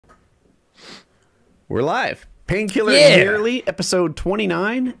We're live. Painkiller Yeah. Nearly, episode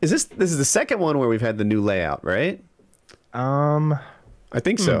 29. This is the second one where we've had the new layout, right? Um, I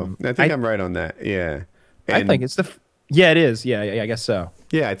think so. I think I'm right on that. Yeah. I think it's yeah, it is. Yeah, I guess so.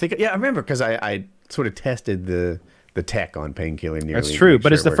 Yeah, I remember because I sort of tested the tech on Painkiller Nearly. That's to true, make but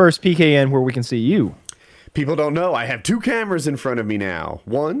sure it's the it worked. first PKN where we can see you. People don't know I have two cameras in front of me now.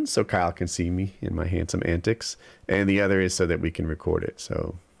 One so Kyle can see me in my handsome antics, and the other is so that we can record it.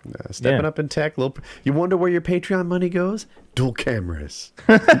 So stepping up in tech. You wonder where your Patreon money goes? Dual cameras.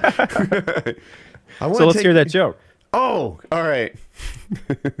 So let's hear that joke. Oh, all right.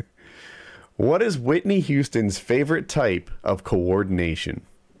 What is Whitney Houston's favorite type of coordination?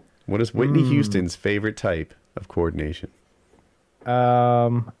 What is Whitney Houston's favorite type of coordination?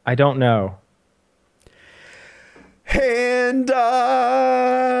 I don't know. Hand eye.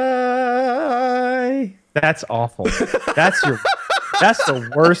 That's awful. That's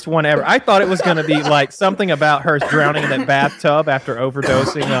the worst one ever. I thought it was going to be like something about her drowning in that bathtub after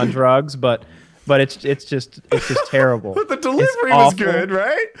overdosing on drugs, but it's just terrible. But the delivery was good,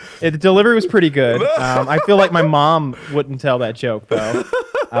 right? The delivery was pretty good. I feel like my mom wouldn't tell that joke though.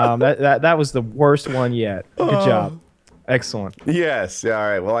 That was the worst one yet. Good job. Excellent. Yes. All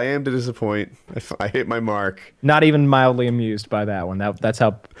right. Well, I am to disappoint. I hit my mark. Not even mildly amused by that one. That's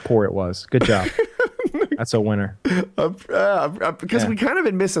how poor it was. Good job. That's a winner. Because we kind of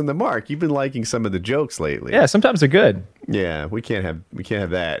been missing the mark. You've been liking some of the jokes lately. Yeah, sometimes they're good. Yeah, we can't have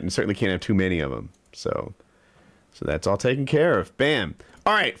that, and certainly can't have too many of them. So that's all taken care of. Bam.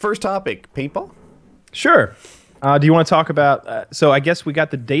 All right. First topic: paintball. Sure. Do you want to talk about? So I guess we got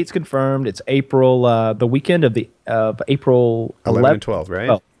the dates confirmed. It's April, the weekend of April 11 and 12, right?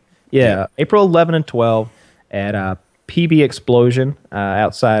 12. Yeah, April 11 and 12 at PB Explosion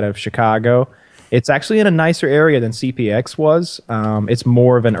outside of Chicago. It's actually in a nicer area than CPX was. It's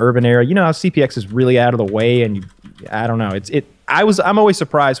more of an urban area. You know how CPX is really out of the way, and I don't know. I'm always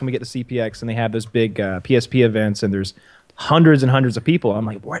surprised when we get to CPX and they have those big PSP events and there's hundreds and hundreds of people. I'm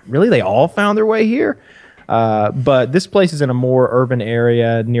like, what? Really? They all found their way here? But this place is in a more urban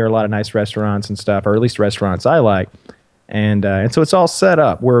area near a lot of nice restaurants and stuff, or at least restaurants I like. And so it's all set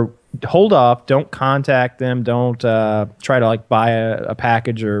up. Hold off. Don't contact them. Don't try to like buy a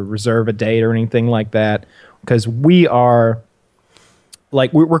package or reserve a date or anything like that. Because we're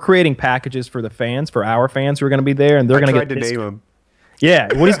creating packages for the fans, for our fans who are going to be there, and they're going to name them.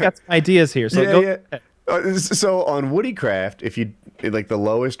 Yeah, Woody's got some ideas here. So yeah. So on Woodycraft, if you like, the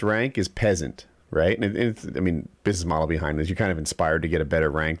lowest rank is peasant. Right, and it's, I mean, business model behind this. You're kind of inspired to get a better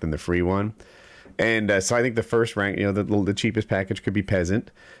rank than the free one, and so I think the first rank, the cheapest package could be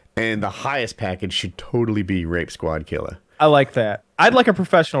peasant, and the highest package should totally be Rape Squad Killer. I like that. I'd like a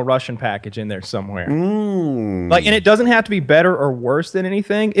professional Russian package in there somewhere. And it doesn't have to be better or worse than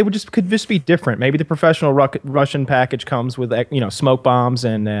anything. It could just be different. Maybe the professional Russian package comes with smoke bombs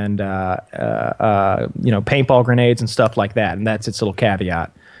and paintball grenades and stuff like that, and that's its little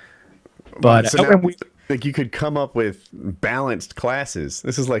caveat. But so now, like, you could come up with balanced classes.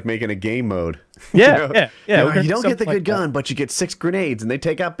 This is like making a game mode. Yeah. You don't get the good gun, but you get 6 grenades, and they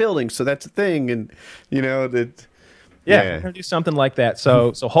take out buildings, so that's a thing. And we're gonna do something like that.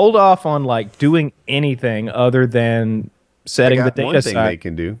 So hold off on like doing anything other than setting the date one aside. thing they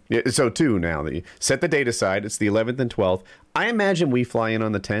can do. Yeah, so two now. Set the date aside. It's the 11th and 12th. I imagine we fly in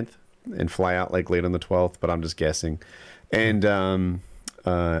on the 10th and fly out like late on the 12th, but I'm just guessing. And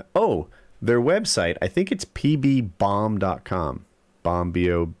their website, I think it's pbbomb.com. Bomb,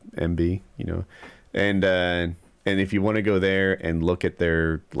 B-O-M-B, And if you want to go there and look at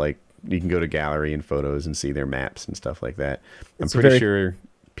their, like, you can go to gallery and photos and see their maps and stuff like that. I'm pretty sure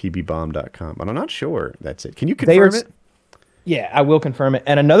pbbomb.com, but I'm not sure that's it. Can you confirm it? Yeah, I will confirm it.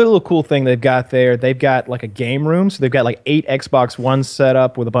 And another little cool thing they've got there, they've got like a game room. So they've got like 8 Xbox One set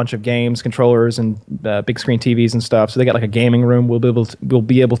up with a bunch of games, controllers, and big screen TVs and stuff. So they got like a gaming room. We'll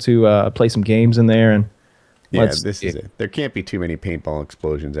be able to play some games in there. And this is it. There can't be too many paintball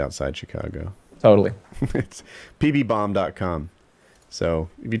explosions outside Chicago. Totally. It's pbbomb.com. So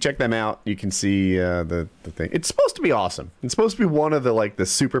if you check them out, you can see the thing. It's supposed to be awesome. It's supposed to be one of the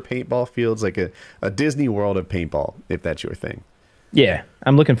super paintball fields, like a Disney World of paintball, if that's your thing. Yeah,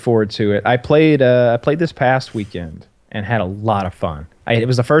 I'm looking forward to it. I played this past weekend and had a lot of fun. It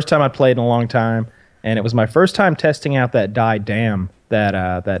was the first time I played in a long time, and it was my first time testing out that Die Damn,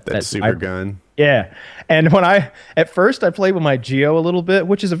 that super gun. Yeah, and at first I played with my Geo a little bit,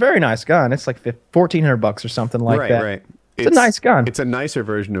 which is a very nice gun. It's like $1,400 or something like that. Right. It's a nice gun. It's a nicer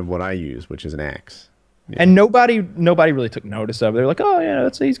version of what I use, which is an axe. And nobody really took notice of it. They're like, oh yeah,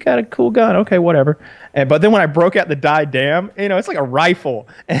 he's got a cool gun. Okay, whatever. But then when I broke out the Dye Dam, it's like a rifle,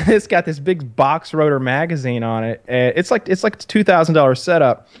 and it's got this big box rotor magazine on it. And it's like $2,000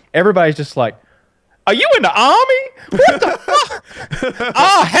 setup. Everybody's just like, are you in the army? What the fuck?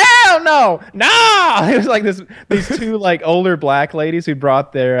 Oh hell no, nah! It was like these two like older black ladies who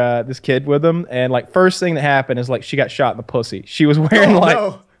brought their this kid with them, and like first thing that happened is like she got shot in the pussy. She was wearing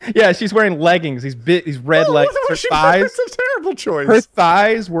yeah, she's wearing leggings, these red leggings. Her thighs, that's a terrible choice. Her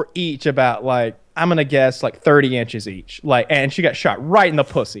thighs were each about like, I'm gonna guess like 30 inches each. Like, and she got shot right in the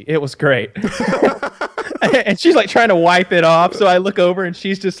pussy. It was great. And she's like trying to wipe it off. So I look over and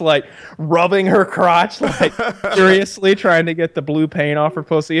she's just like rubbing her crotch, like furiously trying to get the blue paint off her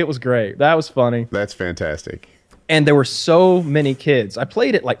pussy. It was great. That was funny. That's fantastic. And there were so many kids. I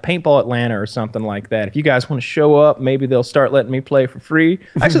played it like Paintball Atlanta or something like that. If you guys want to show up, maybe they'll start letting me play for free.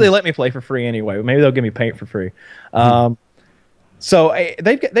 Actually, they let me play for free anyway. Maybe they'll give me paint for free. So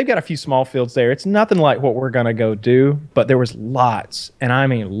they've got a few small fields there. It's nothing like what we're going to go do, but there was lots, and I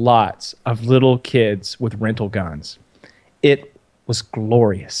mean lots, of little kids with rental guns. It was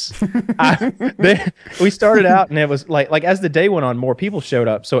glorious. We started out, and it was like as the day went on, more people showed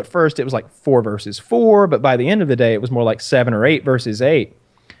up. So at first it was like 4 versus 4, but by the end of the day, it was more like 7 or 8 versus 8.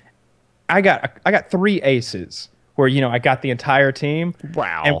 I got 3 aces where I got the entire team.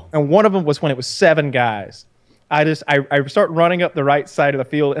 Wow! And one of them was when it was 7 guys. I start running up the right side of the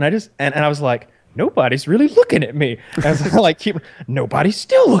field, and I was like, nobody's really looking at me. And I was like, nobody's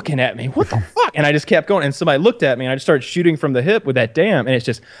still looking at me. What the fuck? And I just kept going, and somebody looked at me, and I just started shooting from the hip with that dam, and it's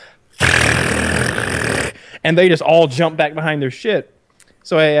just, and they just all jump back behind their shit.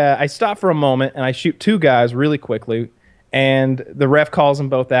 So I stop for a moment, and I shoot 2 guys really quickly, and the ref calls them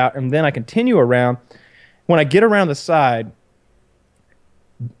both out, and then I continue around. When I get around the side,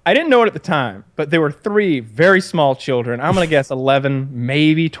 I didn't know it at the time, but there were 3 very small children. I'm going to guess 11,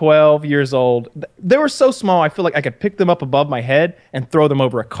 maybe 12 years old. They were so small, I feel like I could pick them up above my head and throw them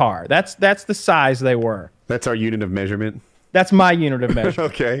over a car. That's the size they were. That's our unit of measurement? That's my unit of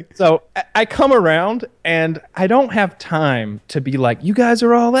measurement. Okay. So I come around, and I don't have time to be like, you guys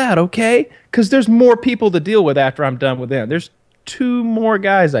are all out, okay? Because there's more people to deal with after I'm done with them. There's 2 more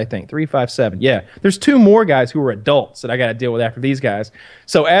guys, I think. 3, 5, 7. Yeah, there's 2 more guys who are adults that I got to deal with after these guys.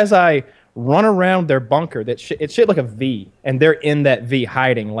 So as I run around their bunker, it's shaped like a V, and they're in that V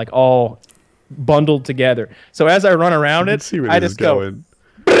hiding, like all bundled together. So as I run around it, I just go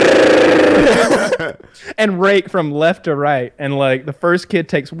and rake from left to right. And like the first kid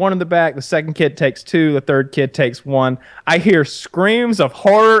takes 1 in the back, the second kid takes 2, the third kid takes 1. I hear screams of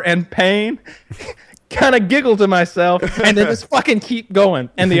horror and pain. Kind of giggle to myself, and then just fucking keep going.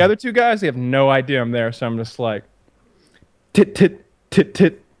 And the other 2 guys, they have no idea I'm there, so I'm just like, tit, tit, tit,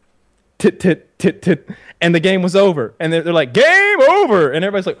 tit, tit, tit, tit, tit. And the game was over. And they're like, game over! And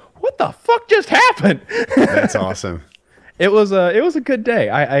everybody's like, what the fuck just happened? That's awesome. It was a good day.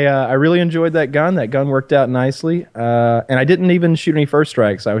 I really enjoyed that gun. That gun worked out nicely. And I didn't even shoot any first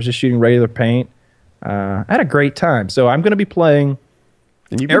strikes. I was just shooting regular paint. I had a great time. So I'm going to be playing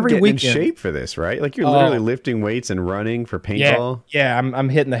and you've been getting in shape for this, right? Like you're literally lifting weights and running for paintball. Yeah, I'm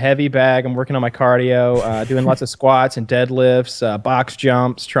hitting the heavy bag. I'm working on my cardio, doing lots of squats and deadlifts, box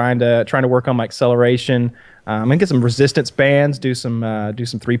jumps, trying to work on my acceleration. I'm gonna get some resistance bands, do some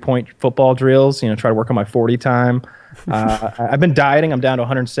 3-point football drills. Try to work on my 40 time. I've been dieting. I'm down to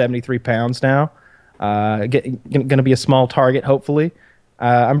 173 pounds now. Gonna be a small target, hopefully.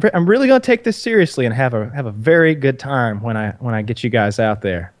 I'm really gonna take this seriously and have a very good time when I get you guys out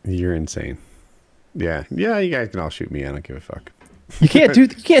there. You're insane. Yeah. You guys can all shoot me. I don't give a fuck. You can't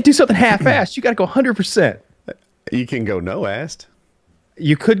do something half-assed. You got to go 100%. You can go no-assed.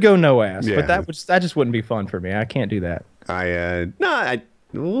 You could go no-assed, but that just wouldn't be fun for me. I can't do that.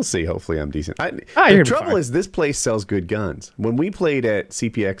 We'll see. Hopefully, I'm decent. The trouble is, this place sells good guns. When we played at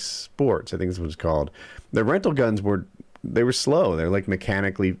CPX Sports, I think this was called, the rental guns were slow. They're like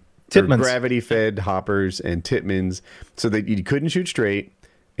mechanically gravity-fed hoppers and Tippmans, so that you couldn't shoot straight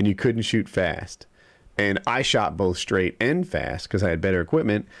and you couldn't shoot fast. And I shot both straight and fast because I had better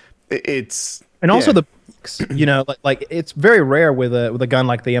equipment. Also the, like it's very rare with a gun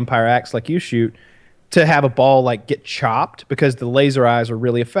like the Empire Axe, like you shoot, to have a ball like get chopped because the laser eyes are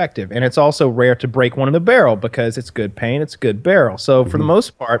really effective. And it's also rare to break one in the barrel because it's good paint, it's good barrel. So for the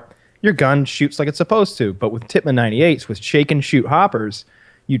most part, your gun shoots like it's supposed to. But with Tippmann 98s, with shake and shoot hoppers,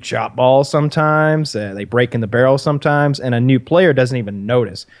 you chop balls sometimes, they break in the barrel sometimes, and a new player doesn't even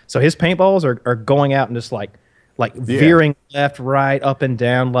notice. So his paintballs are going out and just like veering left, right, up and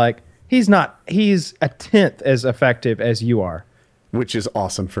down. Like he's a 10th as effective as you are. Which is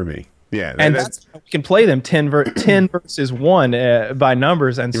awesome for me. Yeah, And that's we can play them 10 versus 1 by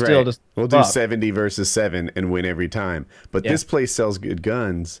numbers and still right. just We'll do fuck. 70 versus 7 and win every time. But Yeah. this place sells good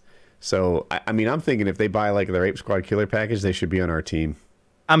guns. So, I mean, I'm thinking if they buy like their Ape Squad killer package, they should be on our team.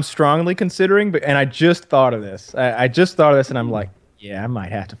 I'm strongly considering, and I just thought of this. I just thought of this, and I'm like, yeah, I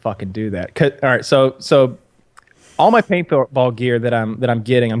might have to fucking do that. All right, so all my paintball gear that I'm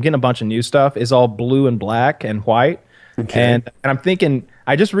getting a bunch of new stuff, is all blue and black and white. Okay. And I'm thinking,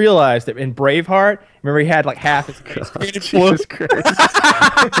 I just realized that in Braveheart, remember he had like half his face painted blue. Jesus Christ.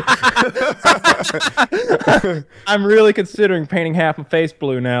 I'm really considering painting half my face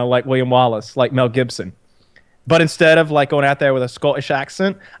blue now, like William Wallace, like Mel Gibson. But instead of like going out there with a Scottish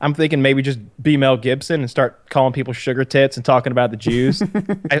accent, I'm thinking maybe just be Mel Gibson and start calling people sugar tits and talking about the Jews.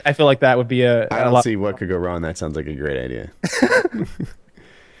 I feel like that would be I a don't lot. see what could go wrong. That sounds like a great idea.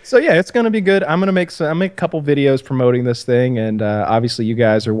 So yeah, it's gonna be good. I'm gonna make a couple videos promoting this thing, and obviously you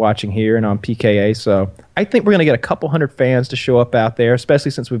guys are watching here and on PKA. So I think we're gonna get a couple hundred fans to show up out there,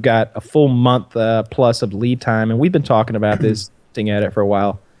 especially since we've got a full month plus of lead time, and we've been talking about this thing at it for a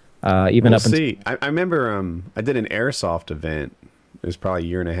while. Even We'll up until see. I remember I did an airsoft event. It was probably a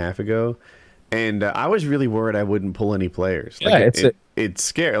year and a half ago, and I was really worried I wouldn't pull any players. Yeah, Like, it's it's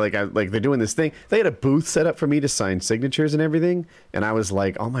scary. Like they're doing this thing. They had a booth set up for me to sign signatures and everything, and I was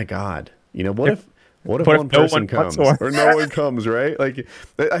like, oh my god, you know, what if what one if no person one comes comes or- or no one comes, right? Like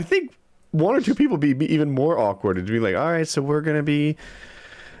I think one or two people be even more awkward to be like, all right, so we're gonna be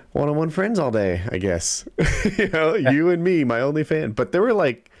one-on-one friends all day, I guess. You know, you and me, my only fan. But there were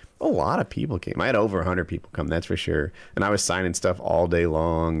like a lot of people came. I had over 100 people come, that's for sure. And I was signing stuff all day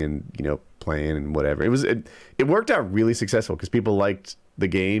long and, you know, playing and whatever. It worked out really successful because people liked the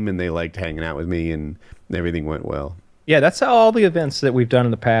game and they liked hanging out with me and everything went well. Yeah, that's how all the events that we've done in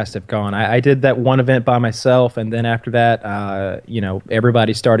the past have gone. I did that one event by myself, and then after that, you know,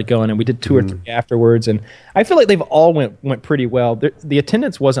 everybody started going, and we did 2 or 3 afterwards. And I feel like they've all went pretty well. The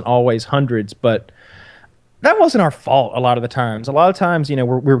attendance wasn't always hundreds, but that wasn't our fault a lot of the times. A lot of times, you know,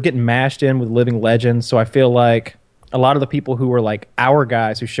 we're getting mashed in with living legends. So I feel like a lot of the people who were like our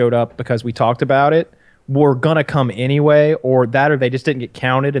guys who showed up because we talked about it were gonna come anyway, or they just didn't get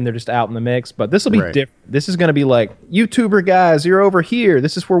counted and they're just out in the mix. But this will be Right. different. This is gonna be like, YouTuber guys, you're over here.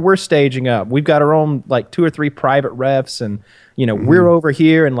 This is where we're staging up. We've got our own like 2 or 3 private refs, and you know we're over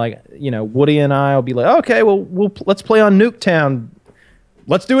here, and like, you know, Woody and I will be like, okay, well let's play on Nuketown.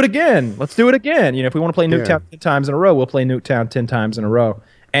 Let's do it again. Let's do it again. You know, if we want to play Nuketown 10 times in a row, we'll play Nuketown 10 times in a row.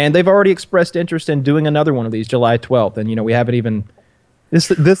 And they've already expressed interest in doing another one of these July 12th. And, you know, we haven't even...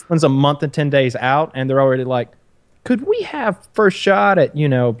 This one's a month and 10 days out, and they're already like, could we have first shot at, you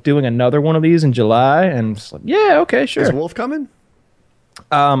know, doing another one of these in July? And it's like, yeah, okay, sure. Is Wolf coming?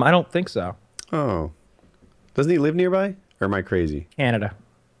 I don't think so. Oh. Doesn't he live nearby? Or am I crazy? Canada.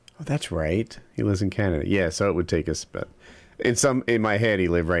 Oh, that's right. He lives in Canada. Yeah, so it would take us, but in my head he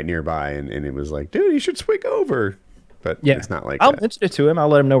lived right nearby, and it was like, dude, you should swing over. But Yeah. it's not like I'll that. mention it to him. I'll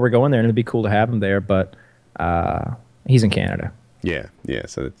let him know we're going there, and it'd be cool to have him there, but he's in Canada. Yeah,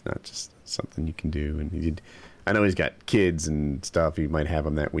 so it's not just something you can do. And I know he's got kids and stuff. You might have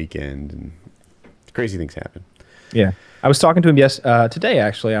him that weekend, and crazy things happen. Yeah, I was talking to him today.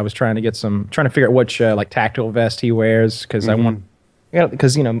 Actually, I was trying to figure out which like tactical vest he wears because I want,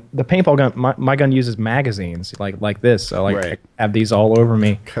 because you know the paintball gun, my gun uses magazines like this, so like Right. I have these all over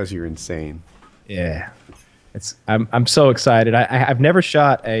me. Because you're insane. Yeah, I'm so excited. I've never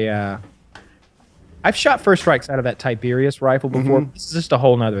shot I've shot first strikes out of that Tiberius rifle before. This is just a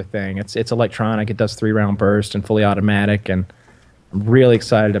whole nother thing. It's electronic. It does 3-round burst and fully automatic, and I'm really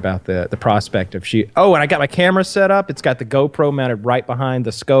excited about the prospect of shoot. Oh, and I got my camera set up. It's got the GoPro mounted right behind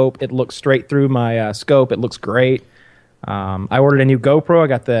the scope. It looks straight through my scope. It looks great. I ordered a new GoPro. I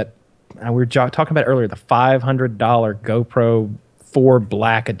got that. We were talking about it earlier. The $500 GoPro 4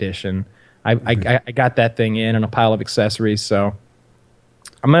 Black Edition. I got that thing in a pile of accessories. So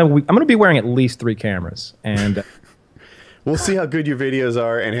I'm gonna be wearing at least 3 cameras, and We'll see how good your videos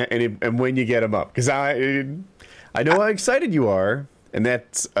are and when you get them up. Because I know how excited you are, and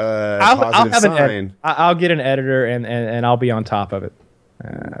that's a positive sign. I'll get an editor, and I'll be on top of it.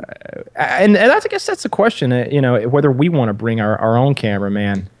 And I guess that's the question. You know, whether we want to bring our own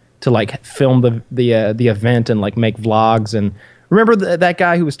cameraman to like film the event and like make vlogs. And remember that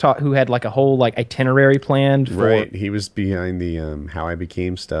guy who had like a whole like itinerary planned for. Right, he was behind the How I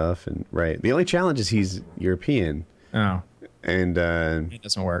Became stuff, and right. The only challenge is he's European, Oh, and it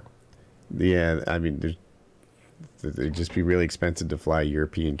doesn't work. yeah, I mean, it'd just be really expensive to fly a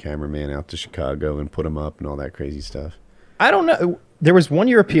European cameraman out to Chicago and put him up and all that crazy stuff. I don't know. There was one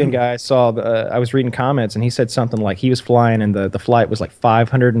European guy I saw. I was reading comments, and he said something like he was flying, and the flight was like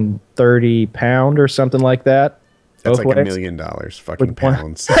 530 pound or something like that. That's Both like ways. $1 million fucking one-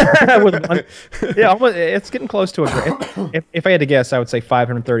 pounds. With one, yeah, it's getting close to if I had to guess, I would say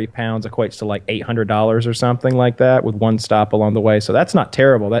 530 pounds equates to like $800 or something like that, with one stop along the way. So that's not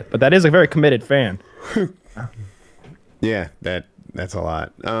terrible. But that is a very committed fan. Yeah, that's a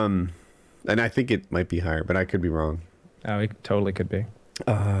lot. And I think it might be higher, but I could be wrong. Oh, it totally could be.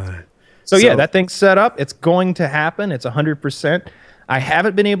 So- So yeah, that thing's set up. It's going to happen. It's 100%. I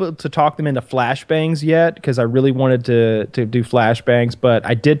haven't been able to talk them into flashbangs yet because I really wanted to do flashbangs, but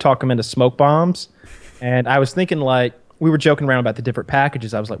I did talk them into smoke bombs. And I was thinking, like, we were joking around about the different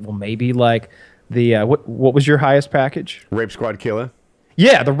packages. I was like, well, maybe like the what was your highest package? Rape Squad Killer.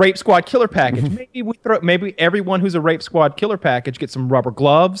 Yeah, the Rape Squad Killer package. Maybe everyone who's a Rape Squad Killer package gets some rubber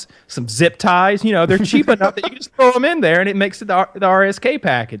gloves, some zip ties. You know, they're cheap enough that you just throw them in there, and it makes it the RSK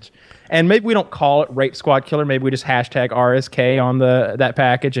package. And maybe we don't call it Rape Squad Killer. Maybe we just hashtag RSK on that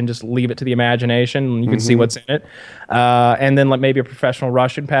package and just leave it to the imagination, and you can see what's in it. And then like maybe a professional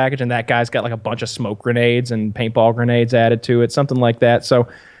Russian package, and that guy's got like a bunch of smoke grenades and paintball grenades added to it, something like that. So,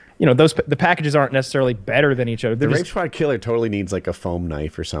 you know, the packages aren't necessarily better than each other. The Rape Squad Killer totally needs like a foam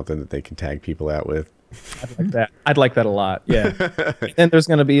knife or something that they can tag people out with. I'd like that a lot. Yeah. And there's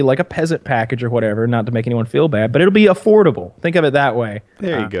going to be like a peasant package or whatever, not to make anyone feel bad, but it'll be affordable. Think of it that way.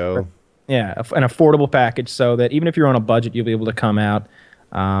 There you go. Yeah, an affordable package so that even if you're on a budget, you'll be able to come out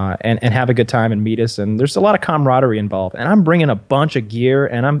and have a good time and meet us. And there's a lot of camaraderie involved. And I'm bringing a bunch of gear,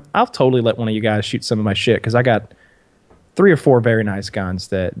 and I'll totally let one of you guys shoot some of my shit because I got 3 or 4 very nice guns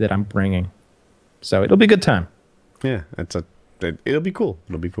that I'm bringing. So it'll be a good time. Yeah, it'll be cool.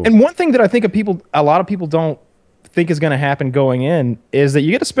 It'll be cool. And one thing that I think a lot of people don't think is going to happen going in is that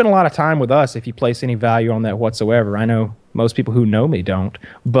you get to spend a lot of time with us if you place any value on that whatsoever. I know most people who know me don't,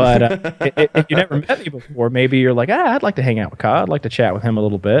 but if you never met me before, maybe you're like, I'd like to hang out with Kyle. I'd like to chat with him a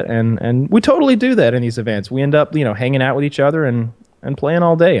little bit, and we totally do that in these events. We end up, hanging out with each other and playing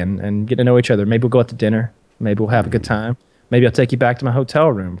all day and get to know each other. Maybe we'll go out to dinner. Maybe we'll have a good time. Maybe I'll take you back to my hotel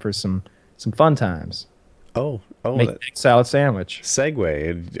room for some fun times. Oh, Make an egg salad sandwich.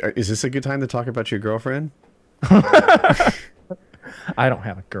 Segue. Is this a good time to talk about your girlfriend? I don't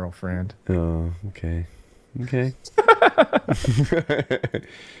have a girlfriend. Oh, okay. I'm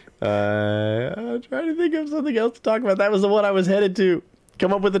trying to think of something else to talk about. That was the one I was headed to.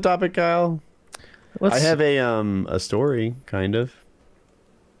 Come up with the topic, Kyle. I have a story, kind of.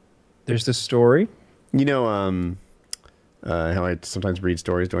 There's this story. You know, how I sometimes read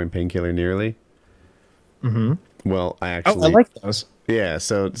stories during Painkiller Nearly? Mm-hmm. Well, I actually... I like those. Yeah,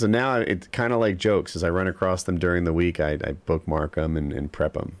 so now it's kind of like jokes. As I run across them during the week, I bookmark them and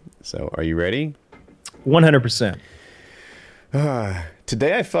prep them. So, are you ready? 100%.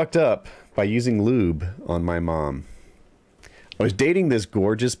 Today I fucked up by using lube on my mom. I was dating this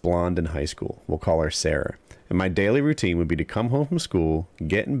gorgeous blonde in high school. We'll call her Sarah. And my daily routine would be to come home from school,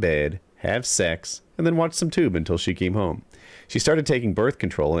 get in bed, have sex, and then watch some tube until she came home. She started taking birth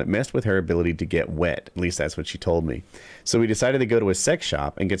control, and it messed with her ability to get wet. At least that's what she told me. So we decided to go to a sex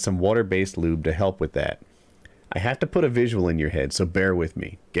shop and get some water-based lube to help with that. I have to put a visual in your head, so bear with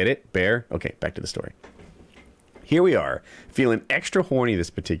me. Get it? Bear? Okay, back to the story. Here we are, feeling extra horny this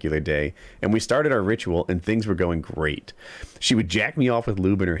particular day, and we started our ritual and things were going great. She would jack me off with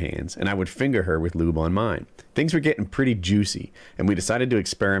lube in her hands, and I would finger her with lube on mine. Things were getting pretty juicy, and we decided to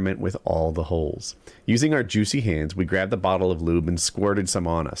experiment with all the holes. Using our juicy hands, we grabbed the bottle of lube and squirted some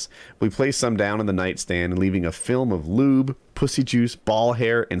on us. We placed some down on the nightstand, leaving a film of lube, pussy juice, ball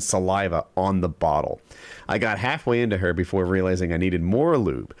hair, and saliva on the bottle. I got halfway into her before realizing I needed more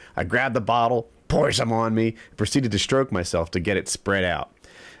lube. I grabbed the bottle, poured some on me, and proceeded to stroke myself to get it spread out.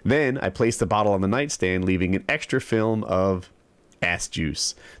 Then I placed the bottle on the nightstand, leaving an extra film of ass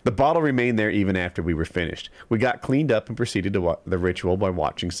juice. The bottle remained there even after we were finished. We got cleaned up and proceeded to the ritual by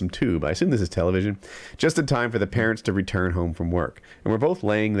watching some tube. I assume this is television. Just in time for the parents to return home from work. And we're both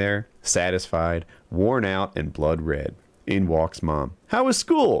laying there, satisfied, worn out, and blood red. In walks Mom. How was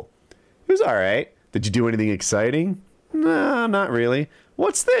school? It was all right. Did you do anything exciting? No, not really.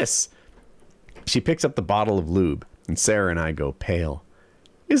 What's this? She picks up the bottle of lube, and Sarah and I go pale.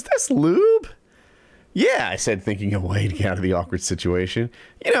 Is this lube? Yeah, I said, thinking of a way to get out of the awkward situation.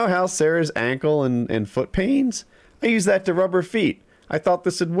 You know how Sarah's ankle and foot pains? I use that to rub her feet. I thought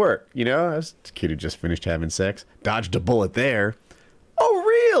this would work. You know, I was a kid who just finished having sex. Dodged a bullet there. Oh,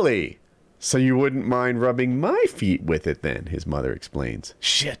 really? So you wouldn't mind rubbing my feet with it then, his mother explains.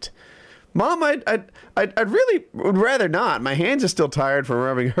 Shit. Mom, I'd really would rather not. My hands are still tired from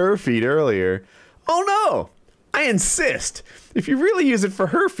rubbing her feet earlier. Oh, no. I insist. If you really use it for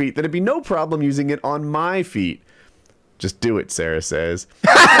her feet, then it'd be no problem using it on my feet. Just do it, Sarah says.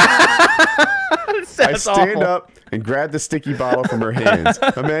 I stand up and grab the sticky bottle from her hands,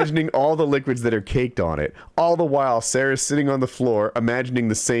 imagining all the liquids that are caked on it. All the while, Sarah's sitting on the floor, imagining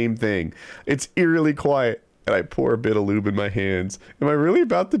the same thing. It's eerily quiet, and I pour a bit of lube in my hands. Am I really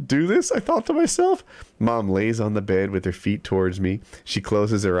about to do this? I thought to myself. Mom lays on the bed with her feet towards me. She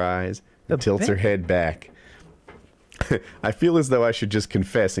closes her eyes and tilts her head back. I feel as though I should just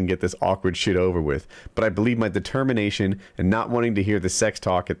confess and get this awkward shit over with, but I believe my determination and not wanting to hear the sex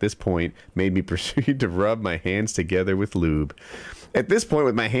talk at this point made me proceed to rub my hands together with lube. At this point,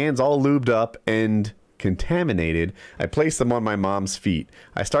 with my hands all lubed up and contaminated, I place them on my mom's feet.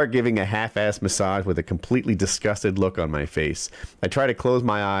 I start giving a half-assed massage with a completely disgusted look on my face. I try to close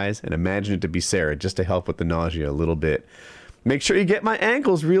my eyes and imagine it to be Sarah just to help with the nausea a little bit. Make sure you get my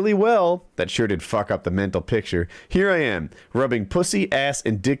ankles really well. That sure did fuck up the mental picture. Here I am, rubbing pussy, ass,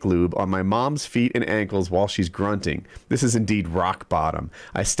 and dick lube on my mom's feet and ankles while she's grunting. This is indeed rock bottom.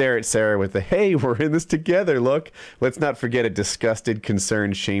 I stare at Sarah with a, hey, we're in this together look. Let's not forget a disgusted,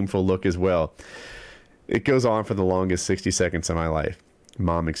 concerned, shameful look as well. It goes on for the longest 60 seconds of my life.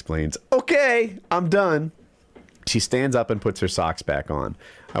 Mom explains, okay, I'm done. She stands up and puts her socks back on.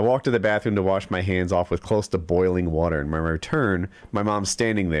 I walk to the bathroom to wash my hands off with close to boiling water. And when I return, my mom's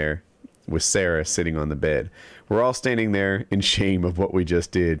standing there with Sarah sitting on the bed. We're all standing there in shame of what we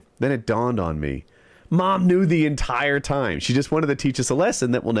just did. Then it dawned on me. Mom knew the entire time. She just wanted to teach us a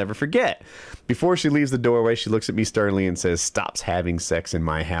lesson that we'll never forget. Before she leaves the doorway, she looks at me sternly and says, "Stops having sex in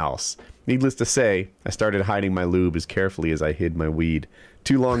my house." Needless to say, I started hiding my lube as carefully as I hid my weed.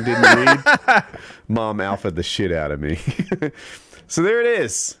 Too long didn't read. Mom alphaed the shit out of me. So there it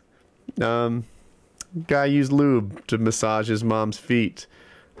is. Guy used lube to massage his mom's feet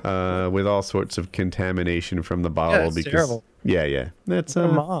with all sorts of contamination from the bottle. Yeah, that's terrible. Yeah. That's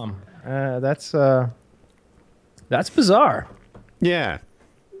mom. That's bizarre. Yeah.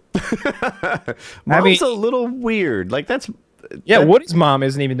 Mom's a little weird. Like that's. Yeah, Woody's mom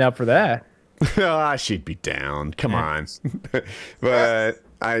isn't even up for that. She'd be down. Come on. But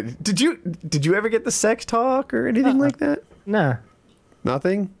did you ever get the sex talk or anything like that? Nah.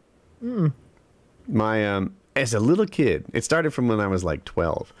 Nothing? My as a little kid, it started from when I was like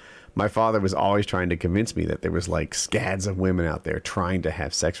 12. My father was always trying to convince me that there was like scads of women out there trying to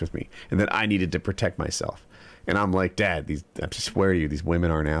have sex with me and that I needed to protect myself. And I'm like, Dad, I swear to you, these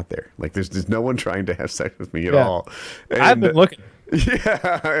women aren't out there. Like, there's no one trying to have sex with me at all. And, I've been looking.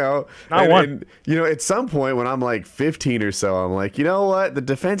 Yeah, and, at some point when I'm like 15 or so, I'm like, you know what? The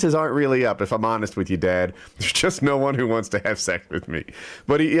defenses aren't really up. If I'm honest with you, Dad, there's just no one who wants to have sex with me.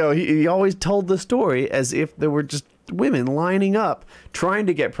 But he always told the story as if there were just women lining up trying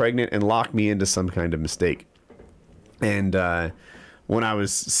to get pregnant and lock me into some kind of mistake. And when I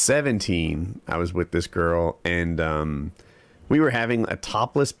was 17, I was with this girl, and we were having a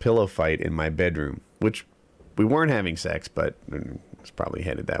topless pillow fight in my bedroom, which we weren't having sex, but it was probably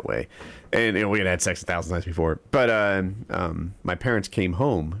headed that way. And we had sex 1,000 times before. But my parents came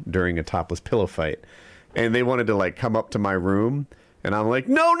home during a topless pillow fight, and they wanted to like come up to my room, and I'm like,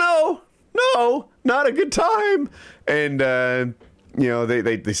 no, not a good time. And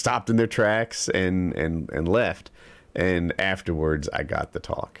they stopped in their tracks and left. And afterwards, I got the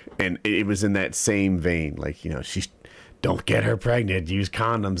talk, and it was in that same vein, like, she's. Don't get her pregnant, use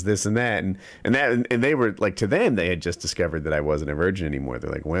condoms, this and that. And they were like, to them, they had just discovered that I wasn't a virgin anymore. They're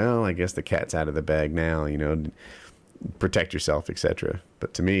like, well, I guess the cat's out of the bag now, protect yourself, etc.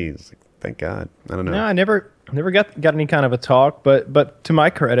 But to me, it's like, thank God. I don't know. No, I never got any kind of a talk, but to my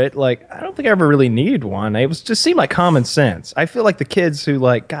credit, like, I don't think I ever really needed one. It was just seemed like common sense. I feel like the kids who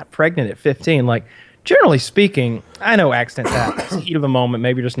like got pregnant at 15, like, generally speaking, I know accidents happen. It's the heat of the moment.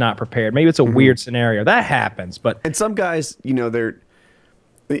 Maybe you're just not prepared. Maybe it's a weird scenario. That happens. And some guys, they're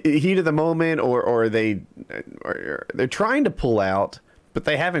heat of the moment, or they're trying to pull out, but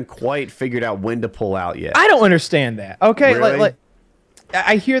they haven't quite figured out when to pull out yet. I don't understand that. Okay, really? like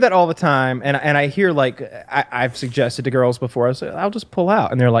I hear that all the time, and I hear like I've suggested to girls before. I say, I'll just pull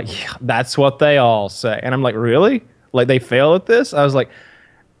out, and they're like, yeah, that's what they all say. And I'm like, really? Like they fail at this? I was like,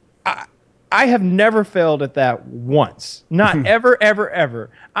 I have never failed at that once. Not ever, ever,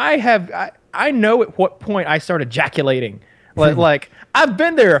 ever. I know at what point I start ejaculating. Like I've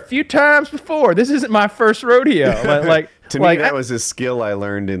been there a few times before. This isn't my first rodeo. To me, that was a skill I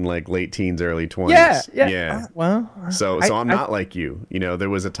learned in like late teens, early 20s. Yeah. So I'm not like you. There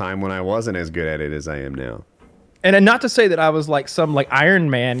was a time when I wasn't as good at it as I am now. And not to say that I was like some like Iron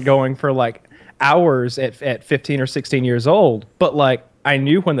Man going for like hours at 15 or 16 years old, but like I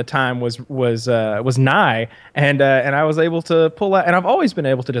knew when the time was nigh, and I was able to pull out. And I've always been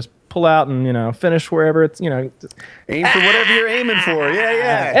able to just pull out and finish wherever it's Aim for whatever you're aiming for. Yeah,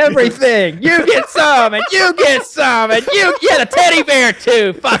 yeah. everything. You get some, and you get some, and you get a teddy bear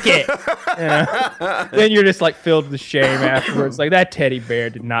too. Fuck it. Then you're just like filled with shame afterwards. Like that teddy bear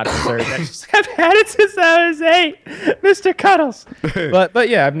did not deserve that. Just, I've had it since I was 8, Mr. Cuddles. But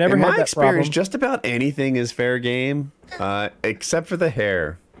yeah, I've never In had my that experience, problem. just about anything is fair game, except for the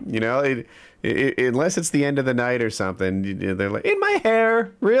hair. Unless it's the end of the night or something, they're like, in my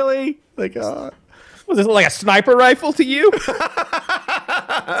hair, really? Like, Was this like a sniper rifle to you?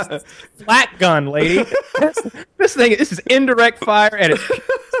 Flat gun, lady. This is indirect fire, and it's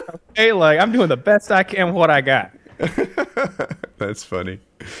okay. Like I'm doing the best I can with what I got. That's funny.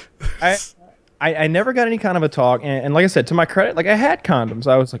 I never got any kind of a talk, and like I said, to my credit, like I had condoms.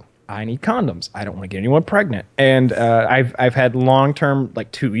 I was like, I need condoms. I don't want to get anyone pregnant. And I've had long-term,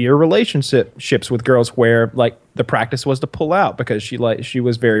 like 2-year relationships with girls where like the practice was to pull out because she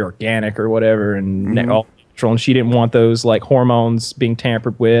was very organic or whatever and all natural, and she didn't want those like hormones being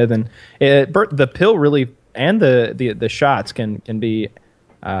tampered with. And the pill really and the shots can be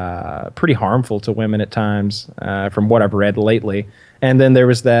pretty harmful to women at times, from what I've read lately. And then there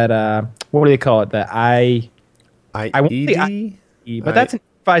was that what do they call it? The IED? But that's an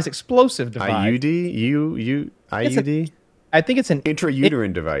improvised explosive device. IUD? I think it's an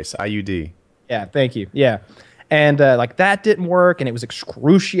Intrauterine device, IUD. Yeah, thank you. Yeah. And like that didn't work, and it was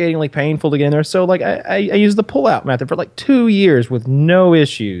excruciatingly painful to get in there. So like I used the pull-out method for like 2 years with no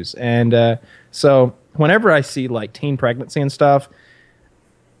issues. And so whenever I see like teen pregnancy and stuff,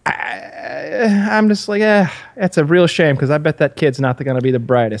 I'm just like, that's a real shame because I bet that kid's not going to be the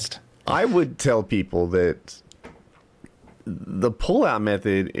brightest. I would tell people that the pull-out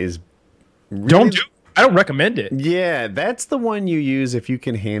method is really, I don't recommend it. Yeah, that's the one you use if you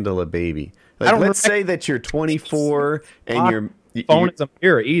can handle a baby. Like, let's say that you're 24 and phone is a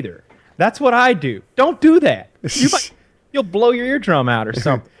mirror either. That's what I do. Don't do that. You'll blow your eardrum out or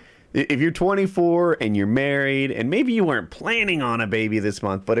something. If you're 24 and you're married and maybe you weren't planning on a baby this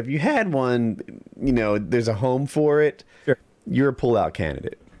month, but if you had one, there's a home for it. Sure. You're a pull-out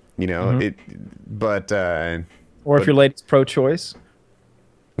candidate. Or if your lady's pro-choice.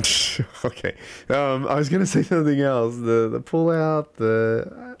 Okay. I was gonna say something else. The pull-out,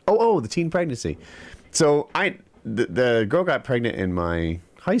 the teen pregnancy. So the girl got pregnant in my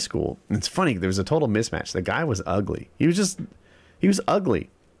high school. And it's funny. There was a total mismatch. The guy was ugly. He was ugly.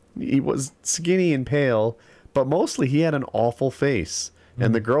 He was skinny and pale, but mostly he had an awful face.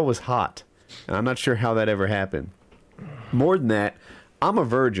 And the girl was hot. And I'm not sure how that ever happened. More than that, I'm a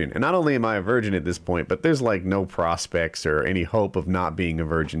virgin. And not only am I a virgin at this point, but there's like no prospects or any hope of not being a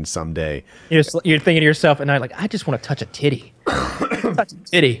virgin someday. You're thinking to yourself at night, like, I just want to touch a titty. Touch a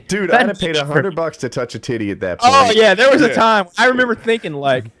titty. Dude, I'd have paid $100 to touch a titty at that point. Oh, yeah. There was a time I remember thinking,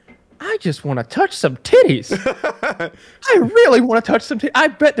 like, I just want to touch some titties. I really want to touch some titties. I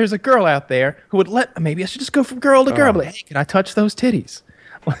bet there's a girl out there who would maybe I should just go from girl to girl. But like, hey, can I touch those titties?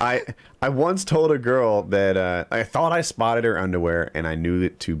 I once told a girl that I thought I spotted her underwear and I knew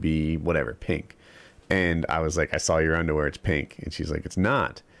it to be whatever, pink. And I was like, I saw your underwear, it's pink. And she's like, it's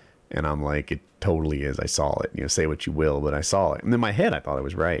not. And I'm like, it totally is. I saw it. Say what you will, but I saw it. And in my head, I thought I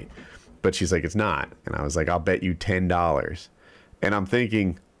was right. But she's like, it's not. And I was like, I'll bet you $10. And I'm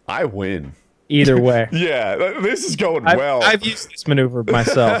thinking, I win. Either way. Yeah, this is going well. I've used this maneuver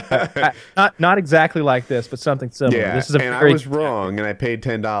myself. Not exactly like this, but something similar. Yeah, this is I was wrong, and I paid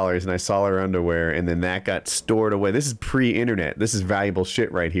 $10, and I saw her underwear, and then that got stored away. This is pre-internet. This is valuable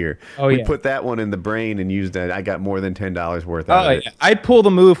shit right here. Oh, we put that one in the brain and used it. I got more than $10 worth out of it. Yeah. I'd pull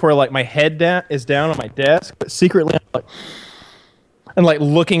the move where like my head is down on my desk, but secretly I'm like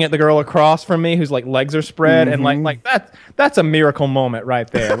looking at the girl across from me whose like legs are spread, and like that's a miracle moment right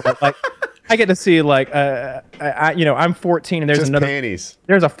there. Like I get to see like I'm 14 and there's just panties.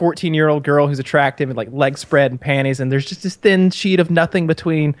 There's a 14-year-old girl who's attractive and like legs spread and panties, and there's just this thin sheet of nothing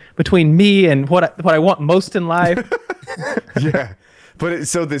between me and what I want most in life. Yeah, but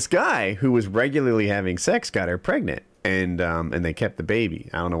so this guy who was regularly having sex got her pregnant, and they kept the baby.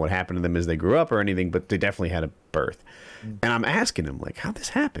 I don't know what happened to them as they grew up or anything, but they definitely had a birth. And I'm asking him like, how'd this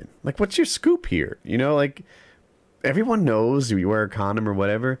happen? Like, what's your scoop here? Like everyone knows you wear a condom or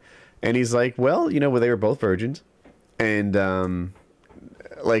whatever. And he's like, well, they were both virgins. And,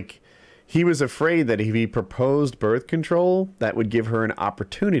 like, he was afraid that if he proposed birth control, that would give her an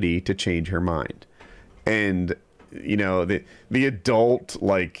opportunity to change her mind. And, the adult,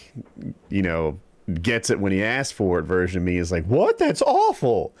 like, gets it when he asks for it version of me is like, what? That's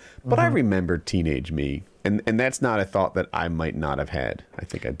awful. But I remembered teenage me. and that's not a thought that I might not have had. I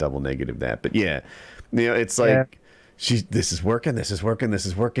think I double negative that. But yeah, it's like this is working, this is working, this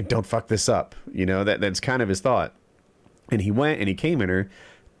is working. Don't fuck this up. That's kind of his thought. And he went and he came in her,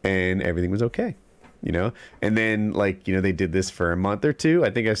 and everything was okay. And then they did this for a month or two. I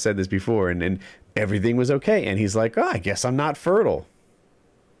think I've said this before, and everything was okay. And he's like, oh, I guess I'm not fertile.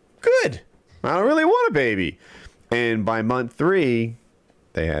 Good. I don't really want a baby. And by month 3,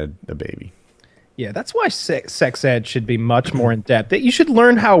 they had a baby. Yeah, that's why sex ed should be much more in depth. That you should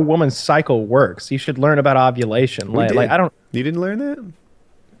learn how a woman's cycle works. You should learn about ovulation. Like I don't. You didn't learn that?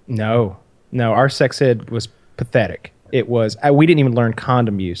 No. Our sex ed was pathetic. It was we didn't even learn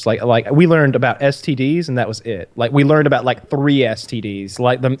condom use. Like we learned about STDs and that was it. Like we learned about 3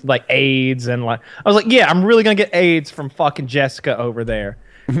 STDs, like AIDS and I was like, yeah, I'm really gonna get AIDS from fucking Jessica over there.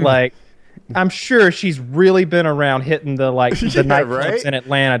 I'm sure she's really been around hitting the nightclubs in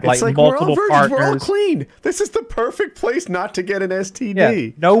Atlanta, multiple partners. We're all clean. This is the perfect place not to get an STD.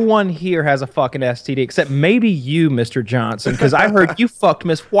 Yeah, no one here has a fucking STD except maybe you, Mr. Johnson, because I heard you fucked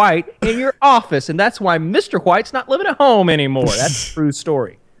Miss White in your office, and that's why Mr. White's not living at home anymore. That's a true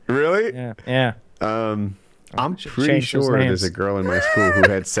story. Really? Yeah. I'm pretty sure there's a girl in my school who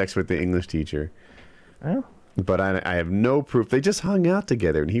had sex with the English teacher. Well. But I have no proof. They just hung out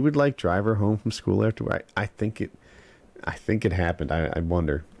together, and he would drive her home from school after. I think it happened. I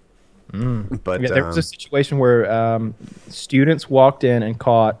wonder. But there was a situation where students walked in and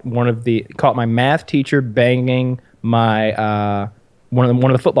caught my math teacher banging my one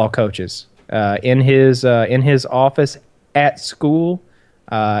of the football coaches in his office at school.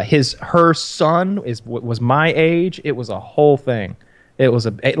 Her son was my age. It was a whole thing. It was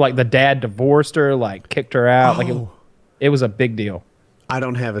the dad divorced her, kicked her out. It was a big deal. I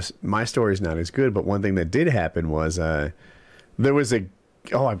don't have my story's not as good, but one thing that did happen was there was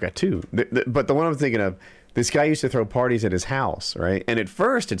I've got 2. But the one I'm thinking of, this guy used to throw parties at his house, right? And at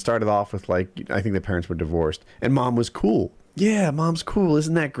first it started off with I think the parents were divorced and mom was cool. Yeah, mom's cool.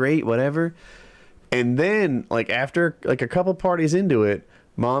 Isn't that great? Whatever. And then after a couple parties into it,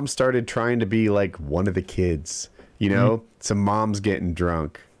 mom started trying to be one of the kids. So mom's getting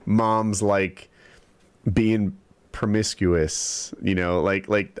drunk. Mom's being promiscuous.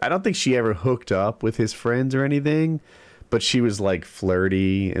 I don't think she ever hooked up with his friends or anything, but she was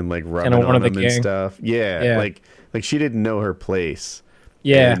flirty and rubbing on them and stuff. Yeah. She didn't know her place.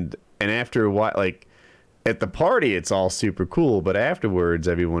 Yeah. And after a while, at the party, it's all super cool, but afterwards,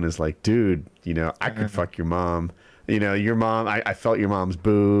 everyone is like, dude, I could fuck your mom. Your mom. I felt your mom's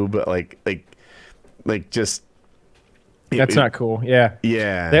boob. Just. That's not cool. Yeah.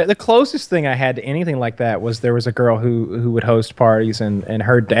 Yeah. The closest thing I had to anything like that was there was a girl who would host parties and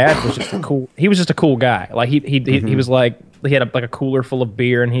her dad was just he was just a cool guy. He was he had a cooler full of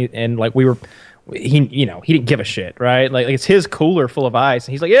beer and he didn't give a shit, right? It's his cooler full of ice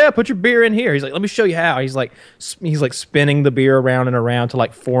and he's like, yeah, put your beer in here. He's like, let me show you how. He's spinning the beer around and around to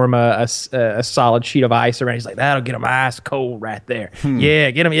form a solid sheet of ice around. He's like, that'll get them ice cold right there.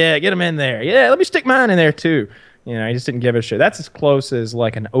 Yeah, get them in there. Yeah, let me stick mine in there too. He just didn't give a shit. That's as close as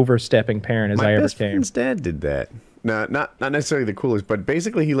an overstepping parent as I ever came. My best friend's dad did that. No, not necessarily the coolest, but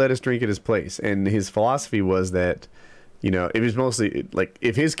basically he let us drink at his place, and his philosophy was that, it was mostly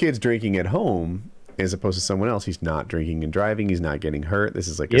if his kid's drinking at home as opposed to someone else, he's not drinking and driving, he's not getting hurt. This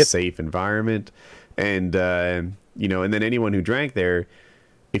is a safe environment, and and then anyone who drank there,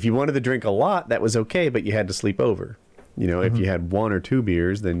 if you wanted to drink a lot, that was okay, but you had to sleep over. If you had 1 or 2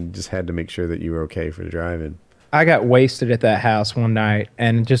 beers, then you just had to make sure that you were okay for the driving. I got wasted at that house one night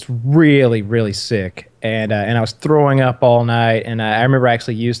and just really, really sick. And I was throwing up all night. And I remember I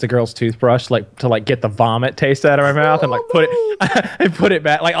actually used the girl's toothbrush to get the vomit taste out of my mouth and put it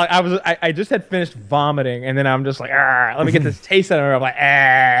back. I just had finished vomiting and then I'm just let me get this taste out of my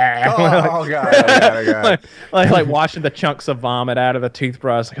mouth. Oh God. Washing the chunks of vomit out of the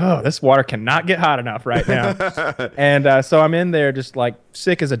toothbrush. This water cannot get hot enough right now. And so I'm in there just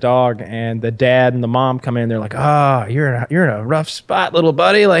sick as a dog. And the dad and the mom come in. They're like, oh, you're in a rough spot, little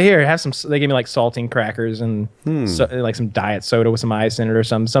buddy. Here, have some. They gave me saltine crackers and some diet soda with some ice in it or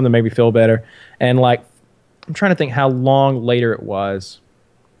something to make me feel better. And I'm trying to think how long later it was.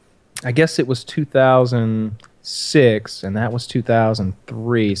 I guess it was 2006 and that was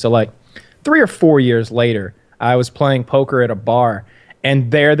 2003. So 3 or 4 years later, I was playing poker at a bar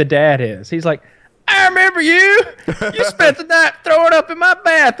and there the dad is. He's like, I remember you. You spent the night throwing up in my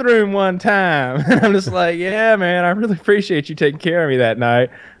bathroom one time. And I'm just like, yeah, man, I really appreciate you taking care of me that night.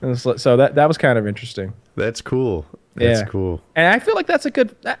 And so that was kind of interesting. That's cool. That's cool. And I feel like that's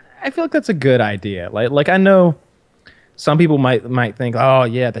a good idea. I know some people might think, oh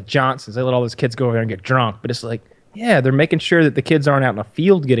yeah, the Johnsons, they let all those kids go over there and get drunk, but it's like, yeah, they're making sure that the kids aren't out in a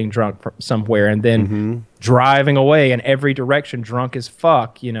field getting drunk from somewhere and then driving away in every direction drunk as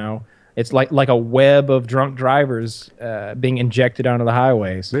fuck. It's like a web of drunk drivers being injected onto the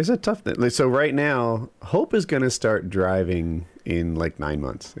highways. There's a tough thing. So right now, Hope is going to start driving in like 9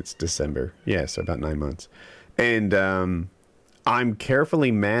 months. It's December. Yeah, so about 9 months. And I'm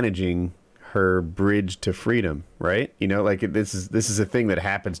carefully managing her bridge to freedom, right? Like this is a thing that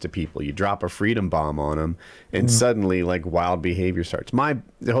happens to people. You drop a freedom bomb on them, and suddenly like wild behavior starts.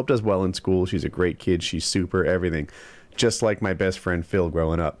 Hope does well in school. She's a great kid. She's super everything, just like my best friend Phil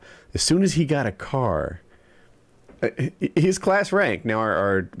growing up. As soon as he got a car, his class rank,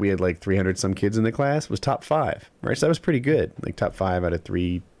 now we had like 300 some kids in the class, was top 5, right? So that was pretty good, like top 5 out of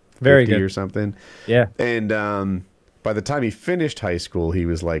 350 Very good. or something. Yeah. And by the time he finished high school, he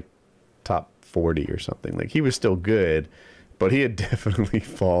was like top 40 or something. Like he was still good, but he had definitely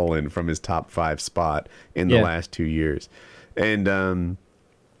fallen from his top 5 spot in the last 2 years. And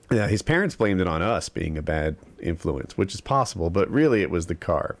yeah, his parents blamed it on us being a bad influence, which is possible, but really it was the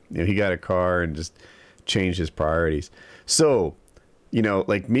car. He got a car and just changed his priorities. So,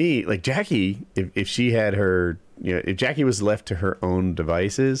 like me, like Jackie, if she had her, if Jackie was left to her own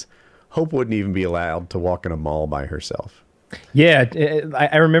devices, Hope wouldn't even be allowed to walk in a mall by herself. Yeah,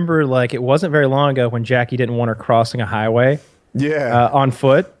 I remember like it wasn't very long ago when Jackie didn't want her crossing a highway on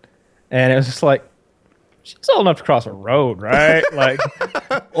foot. And it was just like, she's old enough to cross a road, right? like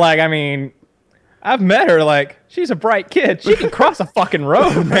I mean, I've met her. Like, she's a bright kid. She can cross a fucking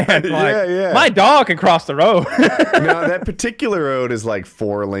road, man. Like, my dog can cross the road. Now, that particular road is like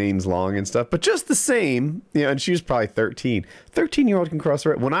 4 lanes long and stuff, but just the same, and she was probably 13. 13-year-old can cross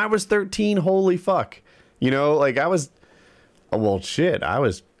the road. When I was 13, holy fuck. Like I was, well, shit, I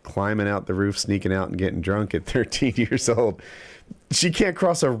was climbing out the roof, sneaking out and getting drunk at 13 years old. She can't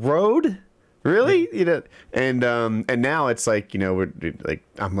cross a road? Really? And now it's like, we're like,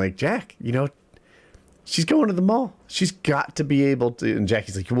 I'm like, Jack, she's going to the mall. She's got to be able to. And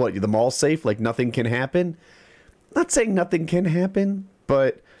Jackie's like, what? The mall's safe? Like nothing can happen? Not saying nothing can happen,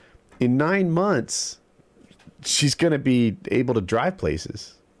 but in 9 months, she's going to be able to drive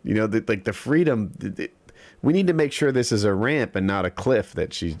places. Like the freedom. We need to make sure this is a ramp and not a cliff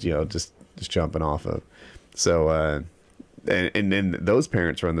that she's, just jumping off of. So, and then those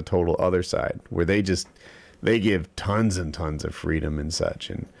parents are on the total other side where they give tons and tons of freedom and such.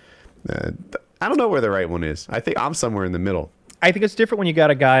 And I don't know where the right one is. I think I'm somewhere in the middle. I think it's different when you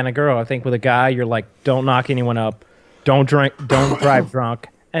got a guy and a girl. I think with a guy, you're like, don't knock anyone up, don't drink, don't drive drunk,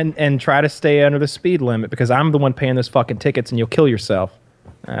 and try to stay under the speed limit because I'm the one paying those fucking tickets and you'll kill yourself.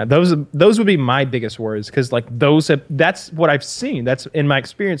 Those would be my biggest worries because like that's what I've seen. That's in my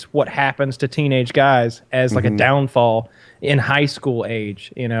experience what happens to teenage guys as like a downfall in high school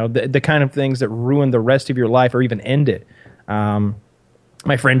age. The kind of things that ruin the rest of your life or even end it.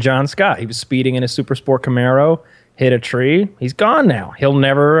 My friend John Scott, he was speeding in a Super Sport Camaro, hit a tree. He's gone now. He'll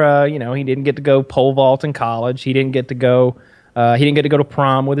never, he didn't get to go pole vault in college. He didn't get to go to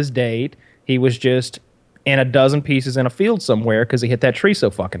prom with his date. He was just in a dozen pieces in a field somewhere because he hit that tree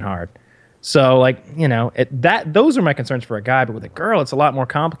so fucking hard. So like, those are my concerns for a guy, but with a girl, it's a lot more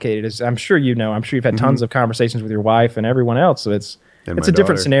complicated. As I'm sure I'm sure you've had tons of conversations with your wife and everyone else. So it's a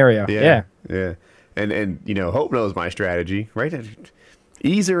different scenario. Yeah. And Hope knows my strategy, right?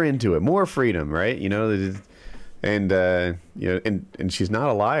 Ease her into it, more freedom, right? And and she's not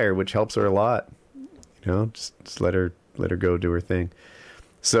a liar, which helps her a lot. Just let her go do her thing.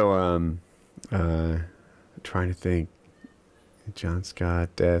 So trying to think. John Scott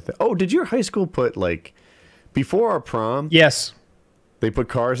death. Oh, did your high school put like before our prom? Yes. They put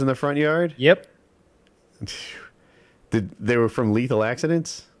cars in the front yard? Yep. They were from lethal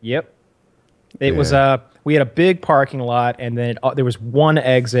accidents? Yep. It was we had a big parking lot and then there was one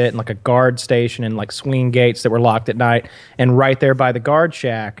exit and like a guard station and like swing gates that were locked at night, and right there by the guard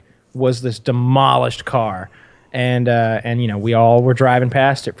shack was this demolished car. And we all were driving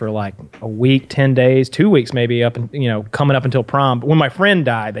past it for like a week, 10 days, 2 weeks maybe, up and coming up until prom. But when my friend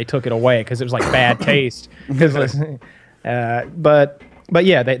died, they took it away because it was like bad taste. But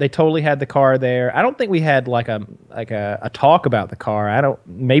yeah, they totally had the car there. I don't think we had like a talk about the car.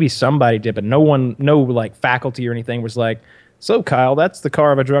 Maybe somebody did, but no like faculty or anything was like, so Kyle, that's the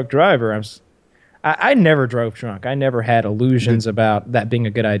car of a drunk driver. I never drove drunk. I never had illusions about that being a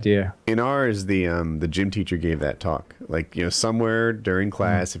good idea. In ours, the gym teacher gave that talk. Like, somewhere during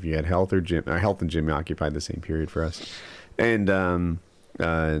class, if you had health or gym, health and gym occupied the same period for us. And,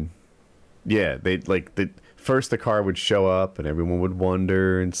 they like first the car would show up and everyone would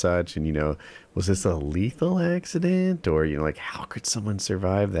wonder and such, and was this a lethal accident, or like how could someone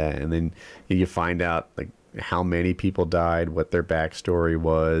survive that? And then you find out like how many people died, what their backstory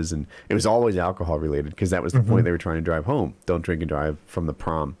was, and it was always alcohol related because that was the point they were trying to drive home. Don't drink and drive from the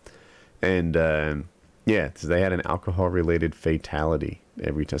prom. And so they had an alcohol related fatality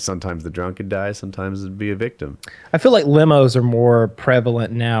every time. Sometimes the drunk would die, sometimes it'd be a victim. I feel like limos are more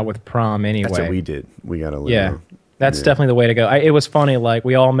prevalent now with prom anyway. That's what we did. We got a limo. Yeah. That's definitely the way to go. It was funny, like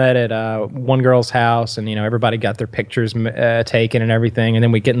we all met at one girl's house, and everybody got their pictures taken and everything, and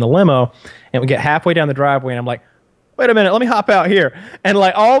then we get in the limo, and we get halfway down the driveway, and I'm like, wait a minute, let me hop out here, and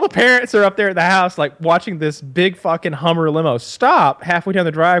like all the parents are up there at the house, like watching this big fucking Hummer limo stop halfway down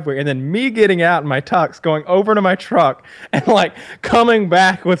the driveway, and then me getting out in my tux, going over to my truck, and like coming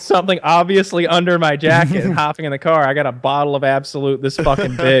back with something obviously under my jacket and hopping in the car. I got a bottle of Absolute this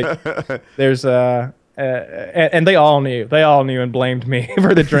fucking big. There's and they all knew and blamed me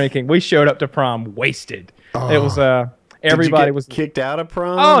for the drinking. We showed up to prom wasted. It was everybody was kicked out of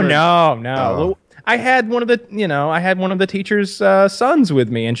prom. Oh no. Oh. I had one of the teacher's sons with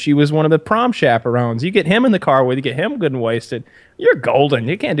me, and she was one of the prom chaperones. You get him in the car with you, get him good and wasted, you're golden.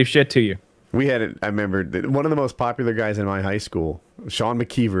 You can't do shit to you. We had it. I remember one of the most popular guys in my high school, Sean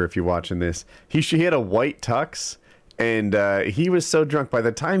McKeever. If you're watching this, he had a white tux. And he was so drunk. By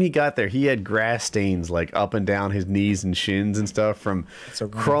the time he got there, he had grass stains like up and down his knees and shins and stuff from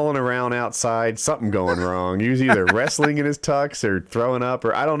crawling around outside. Something going wrong. He was either wrestling in his tux or throwing up,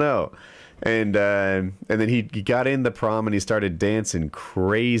 or I don't know. And then he got in the prom and he started dancing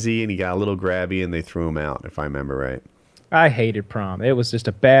crazy, and he got a little grabby, and they threw him out, if I remember right. I hated prom. It was just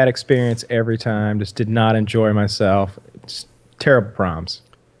a bad experience every time. Just did not enjoy myself. Just terrible proms.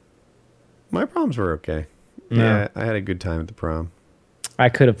 My proms were okay. No. Yeah, I had a good time at the prom. I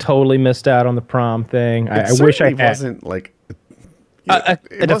could have totally missed out on the prom thing. I wish I had. It wasn't like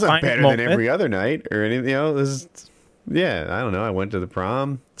it wasn't better than every other night or anything. Yeah, I don't know. I went to the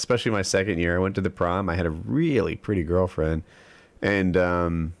prom, especially my second year. I went to the prom. I had a really pretty girlfriend, and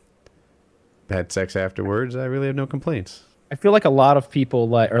had sex afterwards. I really have no complaints. I feel like a lot of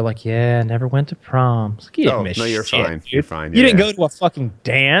people are like, yeah, never went to prom. Like, you didn't miss you're shit, fine. Dude. You're fine. You didn't go to a fucking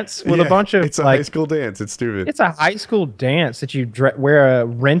dance with a bunch of. It's a high school dance. It's stupid. It's a high school dance that you wear a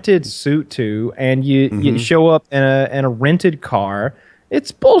rented suit to, and you show up in a rented car. It's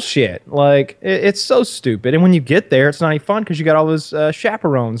bullshit. Like it's so stupid. And when you get there, it's not any fun because you got all those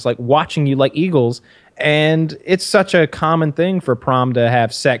chaperones like watching you like eagles. And it's such a common thing for prom to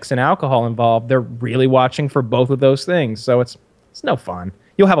have sex and alcohol involved. They're really watching for both of those things. So it's no fun.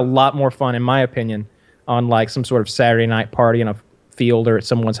 You'll have a lot more fun, in my opinion, on like some sort of Saturday night party in a field or at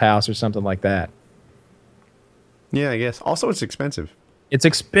someone's house or something like that. Yeah, I guess. Also, it's expensive. It's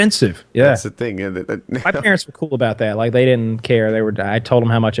expensive. Yeah. That's the thing. My parents were cool about that. Like they didn't care. I told them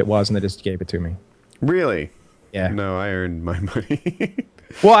how much it was and they just gave it to me. Really? Yeah. No, I earned my money.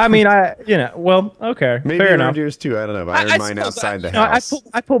 Well, I mean, okay. Maybe fair you enough. earned yours too. I don't know. But I earned mine outside the house.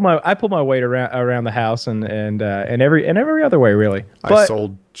 I pulled my weight around the house and every other way really. But I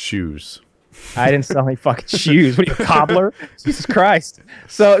sold shoes. I didn't sell any fucking shoes. What are you, a cobbler? Jesus Christ.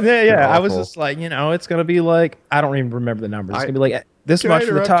 So yeah, I was just like, it's gonna be like, I don't even remember the numbers. It's gonna be like this much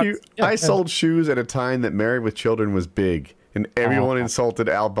for the top. I sold shoes at a time that Married with Children was big, and everyone insulted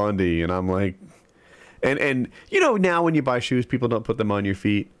Al Bundy, and I'm like. And now when you buy shoes, people don't put them on your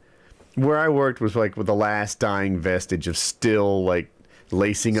feet. Where I worked was like with the last dying vestige of still like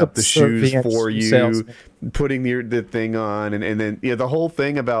lacing up the shoes for you, putting the thing on, and then the whole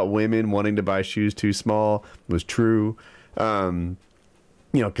thing about women wanting to buy shoes too small was true.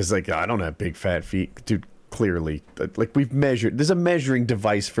 Because like I don't have big fat feet, dude. Clearly, like we've measured. There's a measuring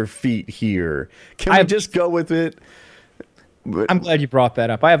device for feet here. Can we just go with it? I'm glad you brought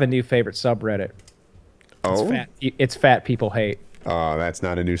that up. I have a new favorite subreddit. Oh, it's fat people hate. Oh, that's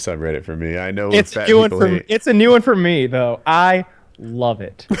not a new subreddit for me. I know it's fat a new one people for hate. It's a new one for me though. I love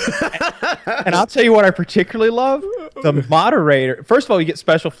it, and I'll tell you what I particularly love: the moderator. First of all, you get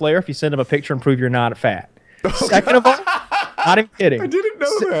special flair if you send them a picture and prove you're not fat. Second of all, not even kidding. I didn't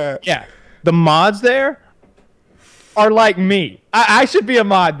know that. Yeah, the mods there are like me. I should be a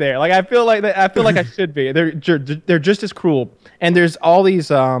mod there. Like I feel like I should be. They're just as cruel. And there's all these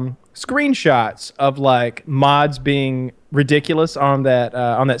screenshots of like mods being ridiculous on that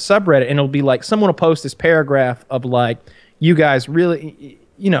subreddit, and it'll be like someone will post this paragraph of like, you guys really,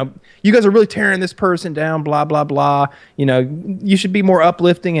 you guys are really tearing this person down, blah blah blah. You should be more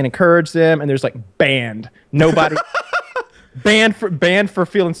uplifting and encourage them. And there's like banned. Nobody banned for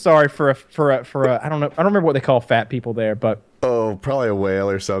feeling sorry for a I don't remember what they call fat people there, but Oh, probably a whale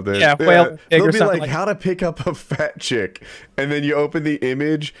or something. yeah, whale pig They'll or be something like, how to pick up a fat chick. And then you open the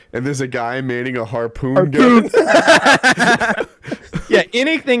image and there's a guy manning a harpoon gun. Yeah,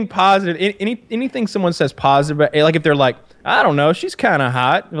 anything positive, anything someone says positive, like if they're like, I don't know, she's kind of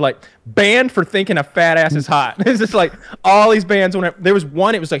hot. They're like, banned for thinking a fat ass is hot. It's just like all these bans. There was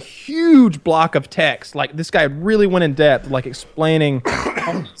one, it was a huge block of text. Like this guy really went in depth, like explaining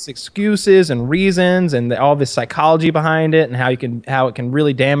all these excuses and reasons and all this psychology behind it and how it can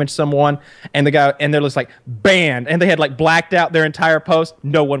really damage someone. And they're just like banned, and they had like blacked out their entire post.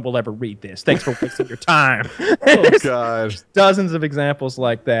 No one will ever read this. Thanks for wasting your time. Oh God, dozens of examples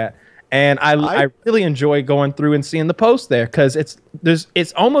like that. And I really enjoy going through and seeing the posts there because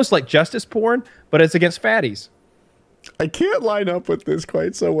it's almost like justice porn, but it's against fatties. I can't line up with this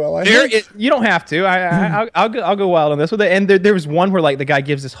quite so well. You don't have to. I'll go wild on this with it. And there was one where like the guy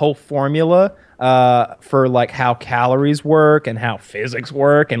gives this whole formula for like how calories work and how physics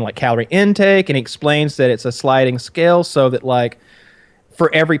work and like calorie intake, and he explains that it's a sliding scale so that like for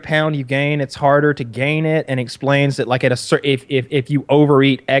every pound you gain, it's harder to gain it, and explains that like at a certain if you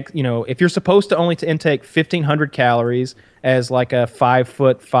overeat, if you're supposed to only to intake 1,500 calories as like a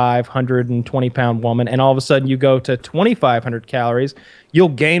 5'5", 120-pound woman, and all of a sudden you go to 2,500 calories, you'll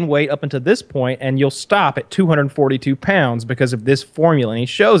gain weight up until this point, and you'll stop at 242 pounds because of this formula. And he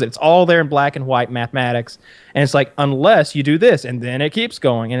shows it. It's all there in black and white mathematics, and it's like unless you do this, and then it keeps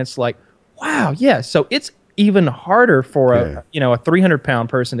going, and it's like, wow, yeah. So it's even harder for a 300-pound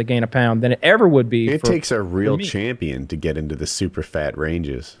person to gain a pound than it ever would be. It takes a real champion to get into the super fat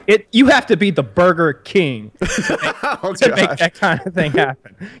ranges. You have to be the Burger King to make that kind of thing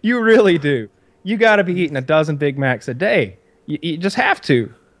happen. You really do. You got to be eating a dozen Big Macs a day. You just have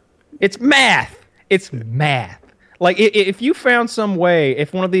to. It's math. It's math. Like if you found some way,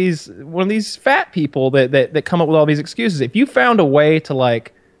 if one of these fat people that come up with all these excuses, if you found a way to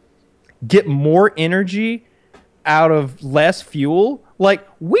like get more energy out of less fuel, like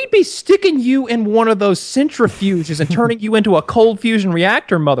we'd be sticking you in one of those centrifuges and turning you into a cold fusion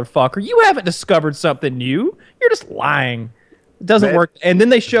reactor, motherfucker. You haven't discovered something new. You're just lying. It doesn't work. And then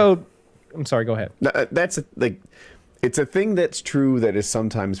they showed. I'm sorry. Go ahead. It's a thing that's true that is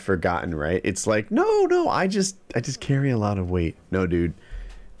sometimes forgotten, right? It's like, no, I just carry a lot of weight. No, dude,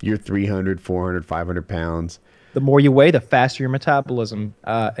 you're 300, 400, 500 pounds. The more you weigh, the faster your metabolism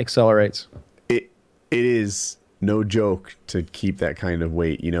accelerates. It is no joke to keep that kind of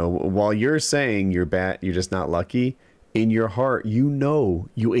weight. You know, while you're saying you're just not lucky, in your heart,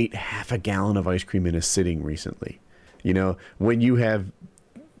 you ate half a gallon of ice cream in a sitting recently. You know, when you have,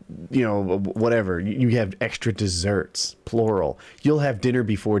 whatever, you have extra desserts, plural. You'll have dinner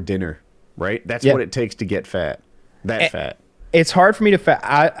before dinner, right? That's what it takes to get fat. Fat. It's hard for me to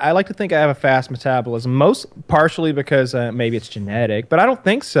I like to think I have a fast metabolism, most partially because maybe it's genetic, but I don't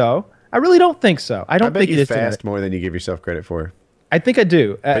think so. I really don't think so. I bet you fast more than you give yourself credit for. I think I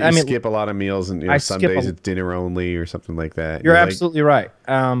do. But you skip a lot of meals, and some days it's dinner only or something like that. You're absolutely right.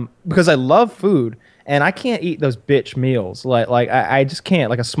 Because I love food, and I can't eat those bitch meals. Like I just can't.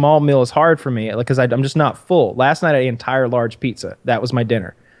 Like a small meal is hard for me because I'm just not full. Last night I ate an entire large pizza. That was my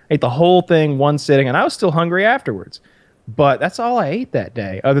dinner. I ate the whole thing one sitting, and I was still hungry afterwards. But that's all I ate that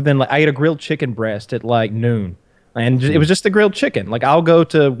day, other than like I ate a grilled chicken breast at like noon. And it was just the grilled chicken. Like I'll go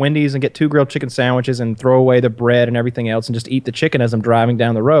to Wendy's and get 2 grilled chicken sandwiches and throw away the bread and everything else and just eat the chicken as I'm driving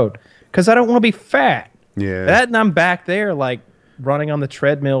down the road because I don't want to be fat. Yeah. That and I'm back there like running on the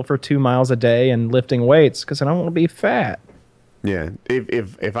treadmill for 2 miles a day and lifting weights because I don't want to be fat. Yeah.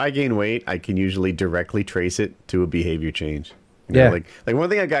 If I gain weight, I can usually directly trace it to a behavior change. Like one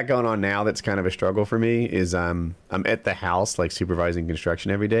thing I got going on now that's kind of a struggle for me is I'm at the house like supervising construction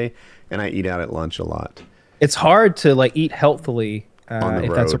every day, and I eat out at lunch a lot. It's hard to like eat healthily on the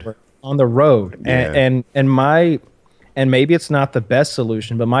road. That's on the road. Yeah. And maybe it's not the best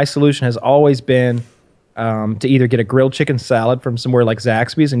solution, but my solution has always been to either get a grilled chicken salad from somewhere like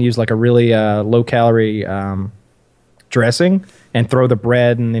Zaxby's and use like a really low calorie dressing and throw the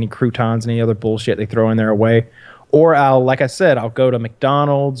bread and any croutons and any other bullshit they throw in there away. Or like I said, I'll go to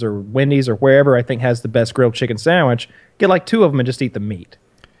McDonald's or Wendy's or wherever I think has the best grilled chicken sandwich, get like 2 of them and just eat the meat.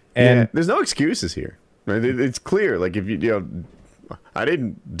 And there's no excuses here. Right? It's clear. Like if I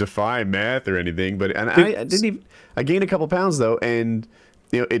didn't defy math or anything, but I didn't even. I gained a couple pounds though, and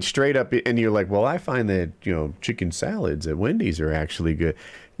it's straight up. And you're like, well, I find that chicken salads at Wendy's are actually good.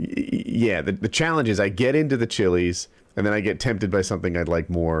 Yeah, the challenge is I get into the Chili's and then I get tempted by something I'd like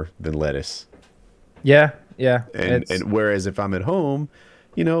more than lettuce. Yeah. And whereas if I'm at home,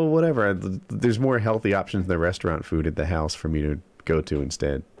 you know, whatever. There's more healthy options than restaurant food at the house for me to go to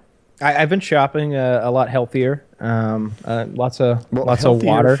instead. I've been shopping a lot healthier. Lots of Healthier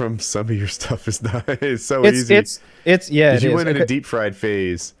water. from some of your stuff is not. It's so It's easy. yeah. It You is. went in a deep fried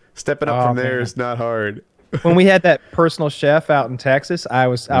phase. Stepping up Oh, from there man. is not hard. When we had that personal chef out in Texas, I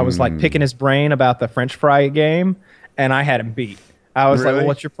was like picking his brain about the French fry game, and I had him beat. I was like, Really? "Well,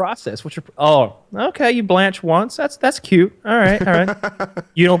 what's your process? Oh, okay, you blanch once. That's cute. All right, all right.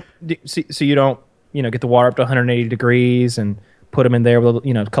 You don't so you don't get the water up to 180 degrees and put them in there with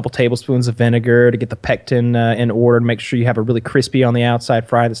a couple tablespoons of vinegar to get the pectin in order and make sure you have a really crispy on the outside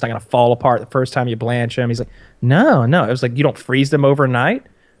fry that's not going to fall apart the first time you blanch them." He's like, "No, no." It was like, "You don't freeze them overnight."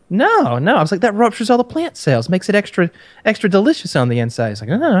 No, no. I was like, that ruptures all the plant cells, makes it extra delicious on the inside. He's like,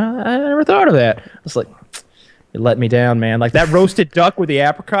 oh, I never thought of that. I was like, you let me down, man. Like that roasted duck with the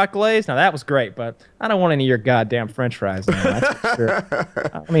apricot glaze. Now that was great, but I don't want any of your goddamn French fries now. That's for sure.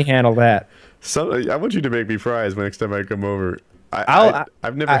 Let me handle that. So I want you to make me fries next time I come over.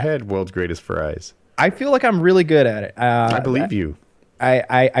 I've never had world's greatest fries. I feel like I'm really good at it. I believe you.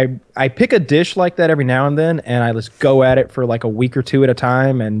 I pick a dish like that every now and then, and I just go at it for like a week or two at a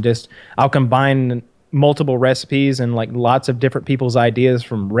time, and I'll combine multiple recipes and like lots of different people's ideas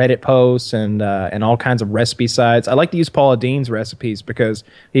from Reddit posts and all kinds of recipe sites. I like to use Paula Dean's recipes because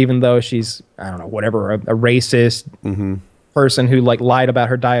even though she's, I don't know, whatever, a racist person who like lied about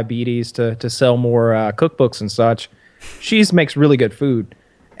her diabetes to sell more cookbooks and such, she makes really good food.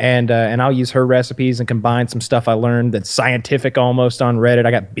 And I'll use her recipes and combine some stuff I learned that's scientific almost on Reddit.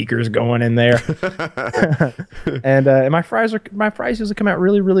 I got beakers going in there, and my fries usually come out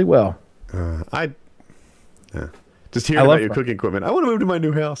really, really well. Just hearing about your cooking equipment. I want to move to my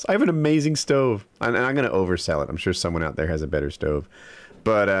new house. I have an amazing stove, and I'm going to oversell it. I'm sure someone out there has a better stove,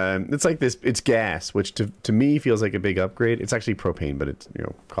 but it's like this. It's gas, which to me feels like a big upgrade. It's actually propane, but it's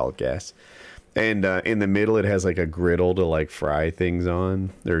call it gas. And in the middle, it has like a griddle to like fry things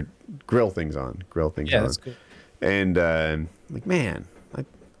on, or grill things on. Yeah, that's cool. And like, man,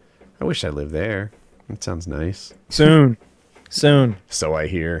 I wish I lived there. It sounds nice. Soon. So I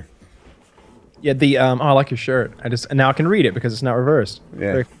hear. Yeah, I like your shirt. Now I can read it because it's not reversed.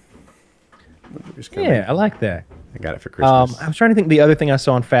 Yeah. Yeah, I like that. I got it for Christmas. I was trying to think the other thing I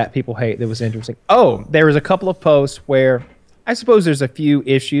saw on Fat People Hate that was interesting. Oh, there was a couple of posts where I suppose there's a few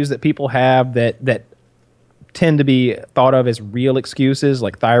issues that people have that tend to be thought of as real excuses,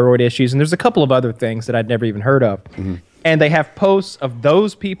 like thyroid issues, and there's a couple of other things that I'd never even heard of. Mm-hmm. And they have posts of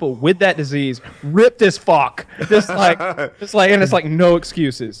those people with that disease ripped as fuck, just like, and it's like no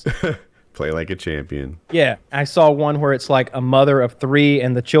excuses. Play like a champion. Yeah, I saw one where it's like a mother of 3,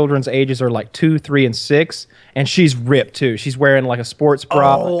 and the children's ages are like 2, 3, and 6, and she's ripped too. She's wearing like a sports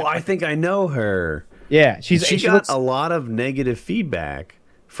bra. Oh, I think I know her. Yeah, she got a lot of negative feedback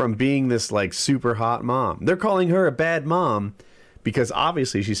from being this like super hot mom. They're calling her a bad mom because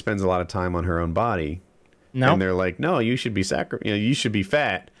obviously she spends a lot of time on her own body. No, and they're like, no, you should be you should be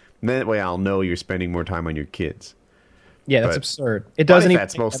fat. And that way, I'll know you're spending more time on your kids. Yeah, that's absurd. It doesn't.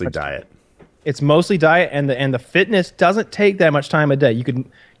 That's mostly diet. It's mostly diet, and the fitness doesn't take that much time a day. You could.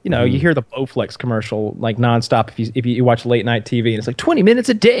 You hear the Bowflex commercial like nonstop if you watch late night TV, and it's like 20 minutes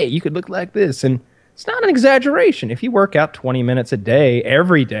a day. You could look like this, and it's not an exaggeration. If you work out 20 minutes a day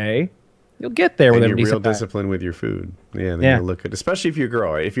every day, you'll get there with a real discipline with your food. Yeah, then you'll look good. Especially if you're a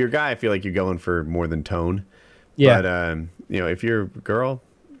girl. If you're a guy, I feel like you're going for more than tone. Yeah. But if you're a girl,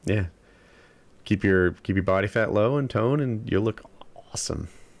 yeah, keep your body fat low and tone, and you'll look awesome.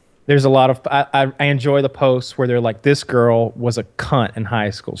 There's a lot of I enjoy the posts where they're like, this girl was a cunt in high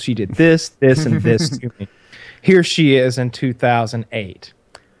school. She did this, and this to me. Here she is in 2008,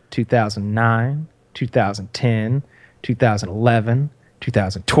 2009, 2010, 2011,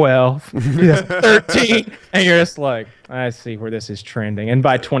 2012, 2013, and you're just like, I see where this is trending. And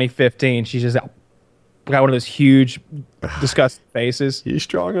by 2015, she's just got one of those huge, disgusting faces. You're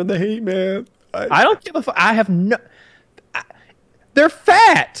strong on the hate, man. I don't give a fuck. I have no. They're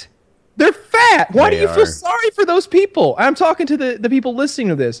fat. They're fat. Why do you feel sorry for those people? I'm talking to the people listening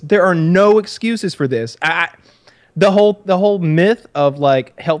to this. There are no excuses for this. The whole myth of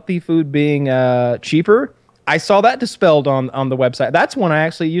like healthy food being cheaper, I saw that dispelled on the website. That's one I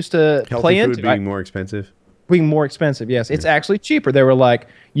actually used to play into. Healthy food being more expensive? Being more expensive, yes. Yeah. It's actually cheaper. They were like,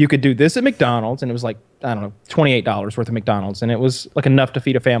 you could do this at McDonald's, and it was like, I don't know, $28 worth of McDonald's, and it was like enough to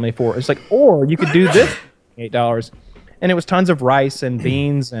feed a family of 4. It's like, or you could do this $8. And it was tons of rice and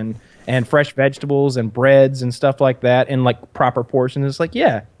beans and fresh vegetables and breads and stuff like that in like proper portions. It's like,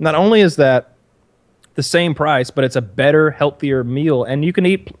 yeah, not only is that the same price, but it's a better, healthier meal, and you can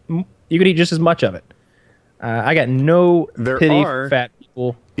eat just as much of it. I got no pity for fat people.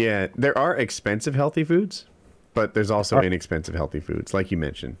 people. Yeah, there are expensive healthy foods, but there's also inexpensive healthy foods, like you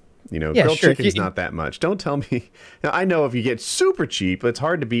mentioned. You know, Yeah, grilled sure. chicken's not that much. Don't tell me. Now, I know if you get super cheap, it's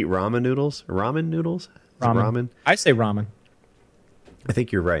hard to beat ramen noodles. Ramen noodles? Is it ramen? I say ramen. I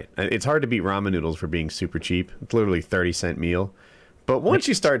think you're right. It's hard to beat ramen noodles for being super cheap. It's literally 30-cent meal. But once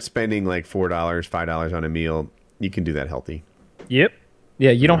you start spending like $4, $5 on a meal, you can do that healthy. Yep.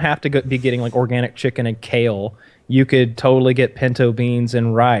 Yeah, you don't have to be getting like organic chicken and kale. You could totally get pinto beans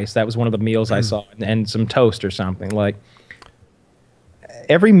and rice. That was one of the meals I saw, and some toast or something. Like,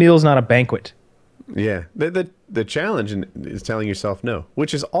 every meal's not a banquet. Yeah. The challenge is telling yourself no,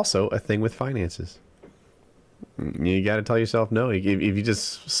 which is also a thing with finances. You got to tell yourself no. If you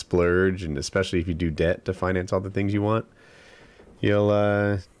just splurge, and especially if you do debt to finance all the things you want, you'll...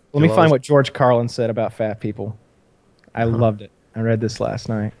 Let me find what George Carlin said about fat people. I loved it. I read this last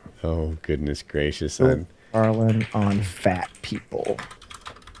night. Oh, goodness gracious. Carlin on fat people.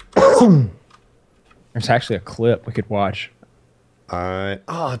 There's actually a clip we could watch.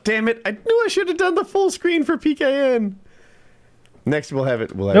 Oh, damn it. I knew I should have done the full screen for PKN. Next, we'll have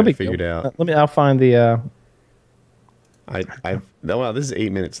it figured out. I'll find the... Oh, wow, this is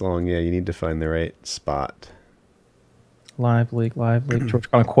 8 minutes long. Yeah, you need to find the right spot. Live leak. George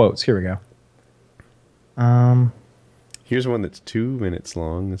Carlin quotes. Here we go. Here's one that's 2 minutes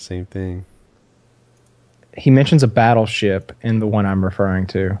long. The same thing. He mentions a battleship in the one I'm referring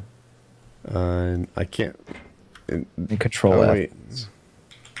to. I can't... In Control F. Wait.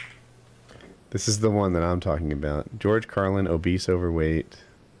 This is the one that I'm talking about. George Carlin, obese, overweight,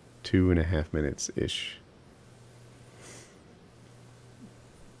 2.5 minutes-ish.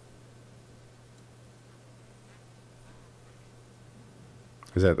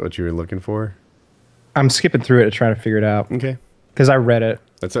 Is that what you were looking for? I'm skipping through it to try to figure it out. Okay. Because I read it.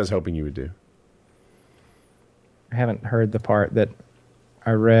 That's what I was hoping you would do. I haven't heard the part that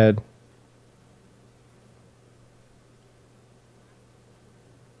I read.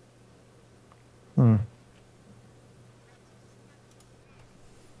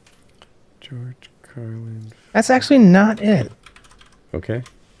 George Carlin. That's actually not it. Okay.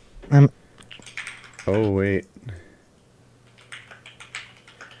 Oh, wait.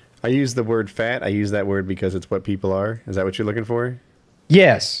 I use the word fat. I use that word because it's what people are. Is that what you're looking for?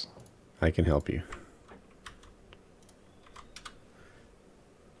 Yes. I can help you.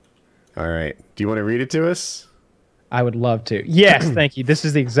 All right. Do you want to read it to us? I would love to. Yes, thank you. This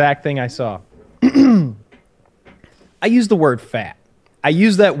is the exact thing I saw. I use the word fat. I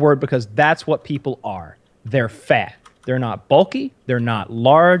use that word because that's what people are. They're fat. They're not bulky. They're not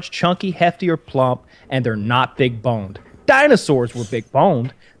large, chunky, hefty, or plump, and they're not big boned. Dinosaurs were big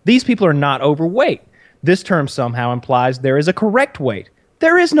boned. These people are not overweight. This term somehow implies there is a correct weight.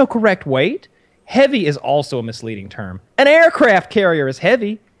 There is no correct weight. Heavy is also a misleading term. An aircraft carrier is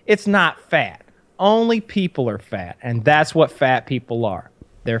heavy. It's not fat. Only people are fat, and that's what fat people are.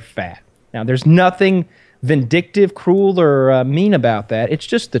 They're fat. Now, there's nothing vindictive, cruel, or mean about that. It's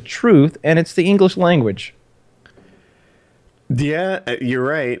just the truth, and it's the English language. Yeah, you're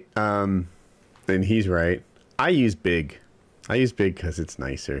right. And he's right. I use big. I use big because it's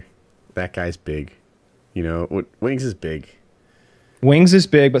nicer. That guy's big. You know, Wings is big. Wings is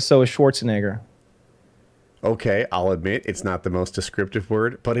big, but so is Schwarzenegger. Okay, I'll admit it's not the most descriptive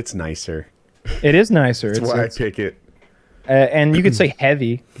word, but it's nicer. It is nicer. That's why I pick it. And you could say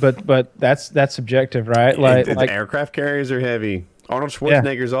heavy, but that's subjective, right? Like aircraft carriers are heavy. Arnold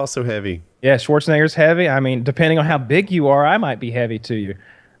Schwarzenegger's also heavy. Yeah, Schwarzenegger's heavy. I mean, depending on how big you are, I might be heavy to you.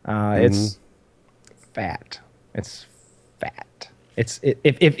 It's fat. It's fat.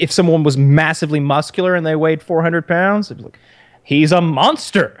 If someone was massively muscular and they weighed 400 pounds, it'd be like, he's a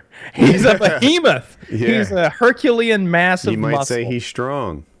monster. He's a behemoth. Yeah. He's a Herculean mass of muscle. You might say he's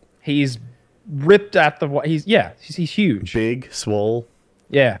strong. He's ripped at the... He's huge. Big, swole.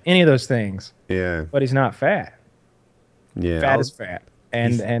 Yeah, any of those things. Yeah. But he's not fat. Yeah. Fat is fat.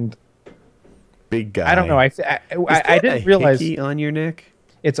 And big guy. I don't know. I didn't realize... Hickey on your neck?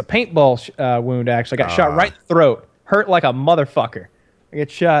 It's a paintball wound, actually. I got shot right in the throat. Hurt like a motherfucker. I get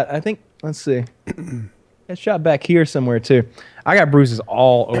shot, I think... Let's see. Got shot back here somewhere, too. I got bruises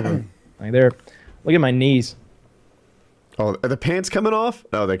all over. Like there. Look at my knees. Oh, are the pants coming off?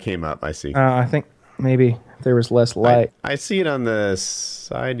 Oh, they came up. I see. I think maybe there was less light. I see it on the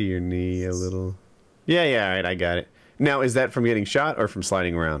side of your knee a little. Yeah, all right, I got it. Now, is that from getting shot or from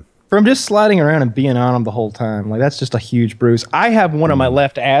sliding around? From just sliding around and being on them the whole time. Like, that's just a huge bruise. I have one on my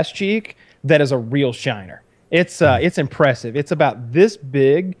left ass cheek that is a real shiner. It's impressive. It's about this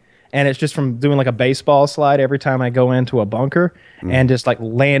big, and it's just from doing like a baseball slide every time I go into a bunker and just like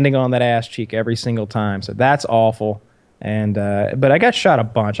landing on that ass cheek every single time. So that's awful. And but I got shot a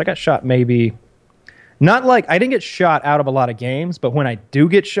bunch. I got shot maybe not like I didn't get shot out of a lot of games, but when I do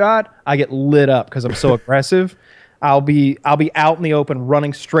get shot, I get lit up because I'm so aggressive. I'll be out in the open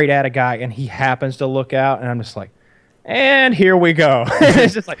running straight at a guy, and he happens to look out, and I'm just like, and here we go.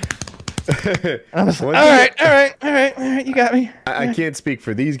 It's just like, I'm just like, all right, you got me. I can't speak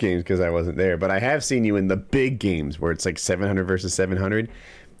for these games because I wasn't there, but I have seen you in the big games where it's like 700 versus 700.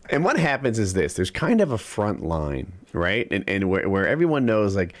 And what happens is this: there's kind of a front line, right? And where everyone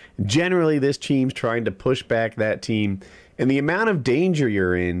knows, like, generally this team's trying to push back that team, and the amount of danger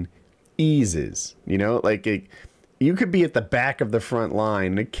you're in eases. You know, like you could be at the back of the front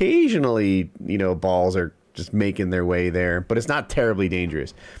line, and occasionally, you know, balls are just making their way there, but it's not terribly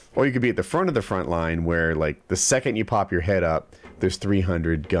dangerous. Or you could be at the front of the front line where, like, the second you pop your head up, there's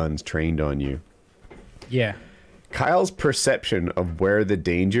 300 guns trained on you. Yeah. Kyle's perception of where the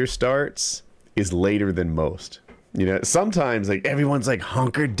danger starts is later than most. You know, sometimes, like, everyone's, like,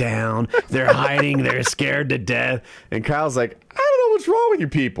 hunkered down, they're hiding, they're scared to death, and Kyle's like, I don't know what's wrong with you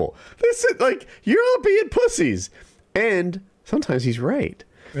people. This is, like, you're all being pussies. And sometimes he's right.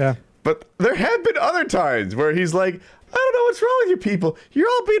 Yeah. But there have been other times where he's like, I don't know what's wrong with you people. You're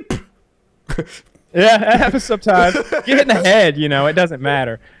all being... Yeah, it happens sometimes. Get it in the head, you know, it doesn't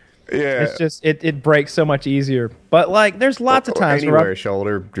matter. Yeah. It's just, it breaks so much easier. But, like, there's lots of times anywhere,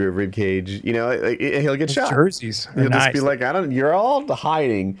 shoulder, rib cage, you know, like, he'll get shot. Jerseys are He'll nice. just be like, you're all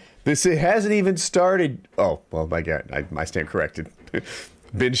hiding. It hasn't even started. Oh, well, my God, I stand corrected.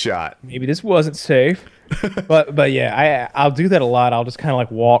 Been shot. Maybe this wasn't safe. but yeah, I'll do that a lot. I'll just kind of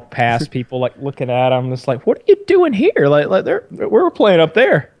like walk past people, like looking at them, just like, what are you doing here? Like we're playing up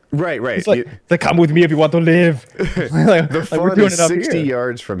there. Right. It's like, come with me if you want to live. The fun is 60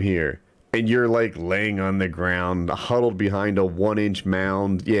 yards from here, and you're like laying on the ground, huddled behind a 1-inch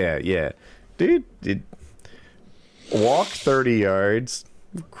mound. Yeah. Dude, walk 30 yards,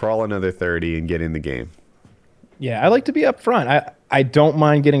 crawl another 30, and get in the game. Yeah, I like to be up front. I don't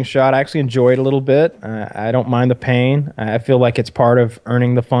mind getting shot. I actually enjoy it a little bit. I don't mind the pain. I feel like it's part of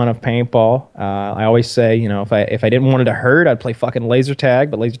earning the fun of paintball. I always say, you know, if I didn't want it to hurt, I'd play fucking laser tag,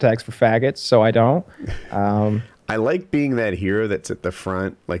 but laser tag's for faggots, so I don't. I like being that hero that's at the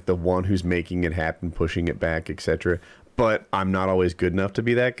front, like the one who's making it happen, pushing it back, etc. But I'm not always good enough to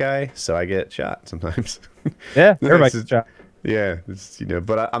be that guy, so I get shot sometimes. Yeah, everybody gets shot. Yeah, it's, you know,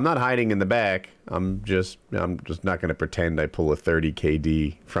 but I'm not hiding in the back. I'm just not going to pretend I pull a 30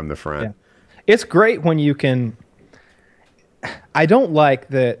 KD from the front. Yeah. It's great when you can. I don't like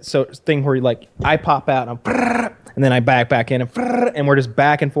the thing where you like I pop out and then I back in and we're just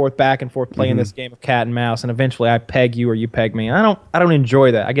back and forth playing this game of cat and mouse, and eventually I peg you or you peg me. I don't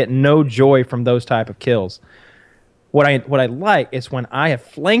enjoy that. I get no joy from those type of kills. What I like is when I have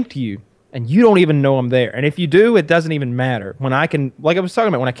flanked you and you don't even know I'm there. And if you do, it doesn't even matter. When I can, like I was talking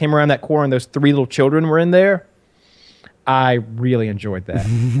about, when I came around that corner and those 3 little children were in there, I really enjoyed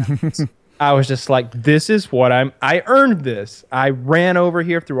that. I was just like, this is what I earned this. I ran over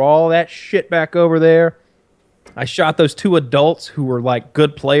here through all that shit back over there. I shot those 2 adults who were like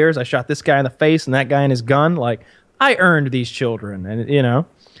good players. I shot this guy in the face and that guy in his gun. Like, I earned these children. And, you know,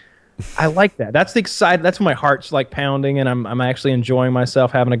 I like that. That's the excited. That's when my heart's like pounding, and I'm actually enjoying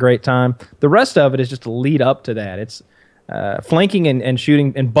myself, having a great time. The rest of it is just a lead up to that. It's flanking and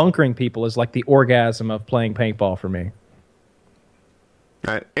shooting and bunkering people is like the orgasm of playing paintball for me.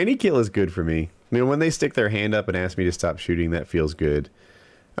 Any kill is good for me. I mean, when they stick their hand up and ask me to stop shooting, that feels good.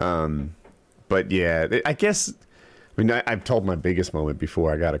 But yeah, I guess. I mean, I've told my biggest moment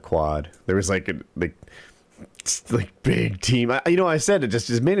before. I got a quad. There was like big team. I said it just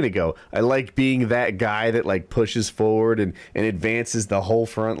a minute ago. I like being that guy that like pushes forward and advances the whole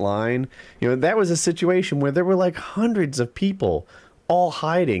front line. You know, that was a situation where there were like hundreds of people all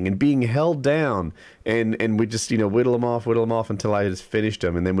hiding and being held down, and we just, you know, whittle them off until I just finished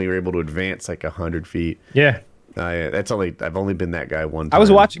them, and then we were able to advance like 100 feet. Yeah. I've only been that guy one time. I was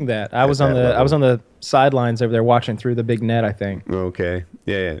watching that. I was on the sidelines over there watching through the big net, I think. Okay.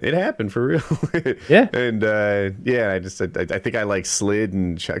 Yeah. It happened for real. Yeah. And I think I like slid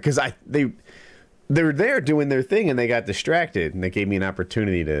and shot because they were there doing their thing and they got distracted, and they gave me an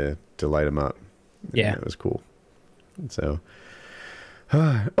opportunity to light them up. Yeah. It was cool. So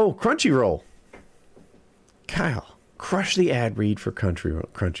Crunchyroll. Kyle, crush the ad read for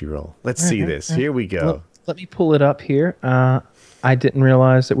Crunchyroll. Let's see this. Here we go. Well, let me pull it up here. I didn't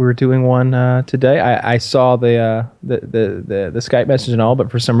realize that we were doing one today. I saw the Skype message and all,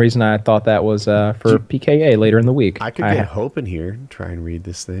 but for some reason I thought that was for PKA later in the week. I could get Hope in here and try and read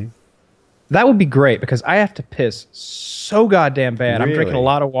this thing. That would be great because I have to piss so goddamn bad. I'm drinking a Really?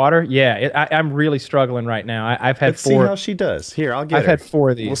 lot of water. Yeah, I'm really struggling right now. I've had Let's see how she does. Here, I'll get I've her. had 4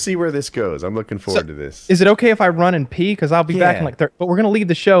 of these. We'll see where this goes. I'm looking forward to this. Is it okay if I run and pee? Because I'll be back in Yeah. like 30. But we're gonna leave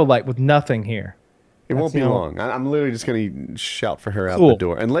the show like with nothing here. It won't be you know- long. I'm literally just going to shout for her out Cool. the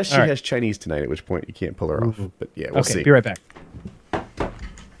door. Unless she All right. has Chinese tonight, at which point you can't pull her off. But yeah, we'll Okay, see. be right back.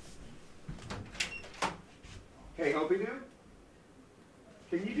 Hey, Hopi Doo?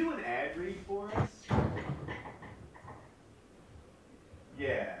 Can you do an ad read for us?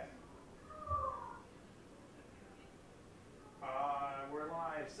 Yeah. We're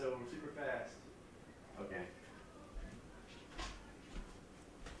live, so super fast. Okay.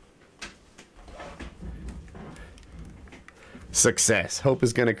 Success. Hope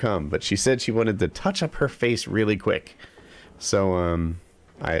is gonna come, but she said she wanted to touch up her face really quick. So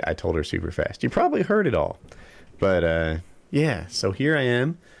I told her super fast. You probably heard it all. But yeah, so here I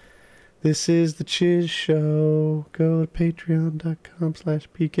am. This is the Chiz Show. Go to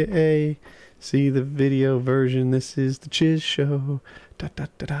patreon.com/PKA. See the video version. This is the Chiz Show. Da da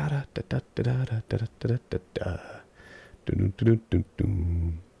da da da da da da da da da da da. Do do do do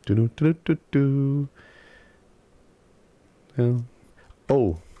do do do do. Well,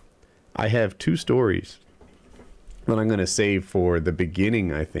 oh, I have 2 stories that I'm going to save for the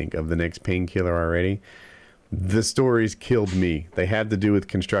beginning, I think, of the next Painkiller already. The stories killed me. They had to do with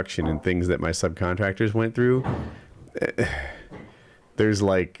construction and things that my subcontractors went through. There's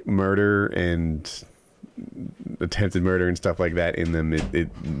like murder and attempted murder and stuff like that in them.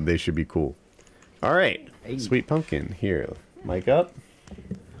 They should be cool. All right, Sweet Pumpkin, here, mic up.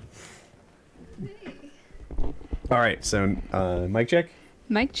 All right, so mic check.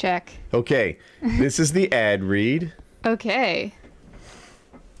 Mic check. Okay, this is the ad read. Okay.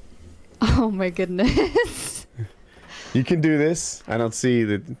 Oh my goodness. You can do this. I don't see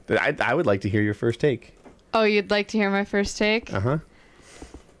that. I would like to hear your first take. Oh, you'd like to hear my first take? Uh-huh.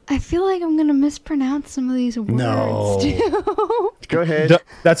 I feel like I'm gonna mispronounce some of these words. No. Too. Go ahead.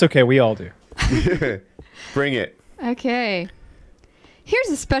 That's okay. We all do. Bring it. Okay. Here's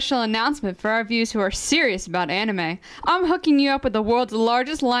a special announcement for our viewers who are serious about anime. I'm hooking you up with the world's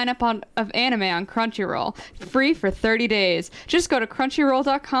largest lineup of anime on Crunchyroll, free for 30 days. Just go to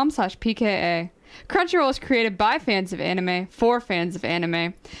crunchyroll.com/PKA. Crunchyroll is created by fans of anime, for fans of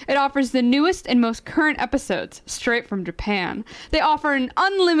anime. It offers the newest and most current episodes, straight from Japan. They offer an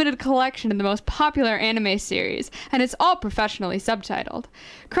unlimited collection of the most popular anime series, and it's all professionally subtitled.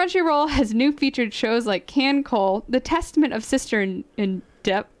 Crunchyroll has new featured shows like Can Cole, The Testament of Sister New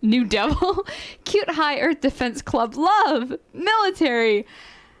Devil, Cute High Earth Defense Club Love, Military,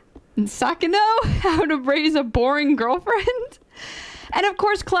 and Sakano, How to Raise a Boring Girlfriend. And of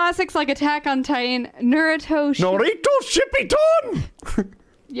course, classics like Attack on Titan, Naruto, Shippington!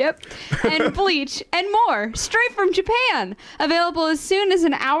 Yep, and Bleach, and more, straight from Japan. Available as soon as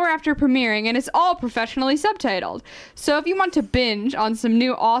an hour after premiering, and it's all professionally subtitled. So if you want to binge on some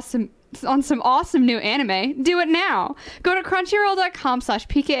awesome new anime, do it now. Go to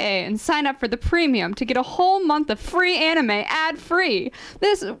crunchyroll.com/PKA and sign up for the premium to get a whole month of free anime ad-free.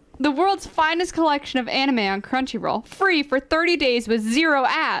 The world's finest collection of anime on Crunchyroll, free for 30 days with 0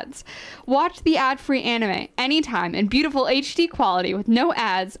 ads. Watch the ad-free anime anytime in beautiful HD quality with no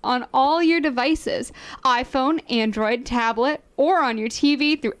ads on all your devices, iPhone, Android, tablet, or on your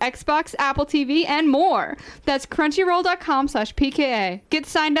TV through Xbox, Apple TV, and more. That's crunchyroll.com/PKA. Get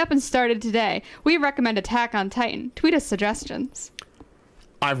signed up and started today. We recommend Attack on Titan. Tweet us suggestions.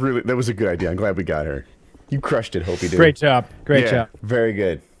 That was a good idea. I'm glad we got her. You crushed it, Hopi Doo. Great job. Great job. Very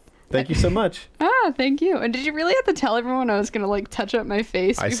good. Thank you so much. Ah, thank you. And did you really have to tell everyone I was going to, like, touch up my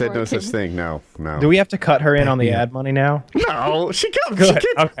face? I said before no I such came? thing. No, no. Do we have to cut her in on the ad money now? No, she comes. Good. She gets,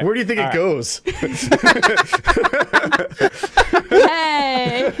 Okay. Where do you think All it right. goes?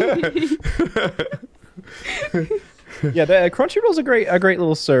 Hey! Yeah, Crunchyroll's a great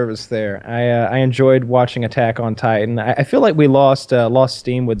little service there. I enjoyed watching Attack on Titan. I feel like we lost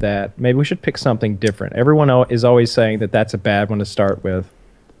steam with that. Maybe we should pick something different. Everyone is always saying that that's a bad one to start with.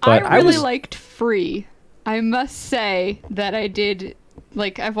 But I really liked Free. I must say that I did,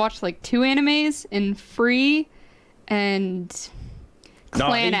 like, I've watched like 2 animes in Free and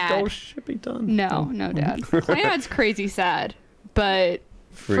Clanad. No, Dad. Clanad's crazy sad, but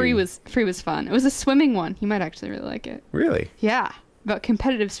Free was fun. It was a swimming one. You might actually really like it. Really? Yeah, about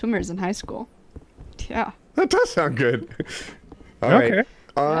competitive swimmers in high school. Yeah. That does sound good. All right. Okay.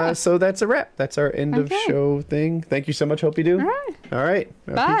 So that's a wrap. That's our end of Okay. show thing. Thank you so much, Hopi Doo. All right. All right.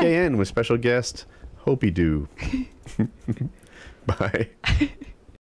 Bye. PKN with special guest Hopi Doo. Bye.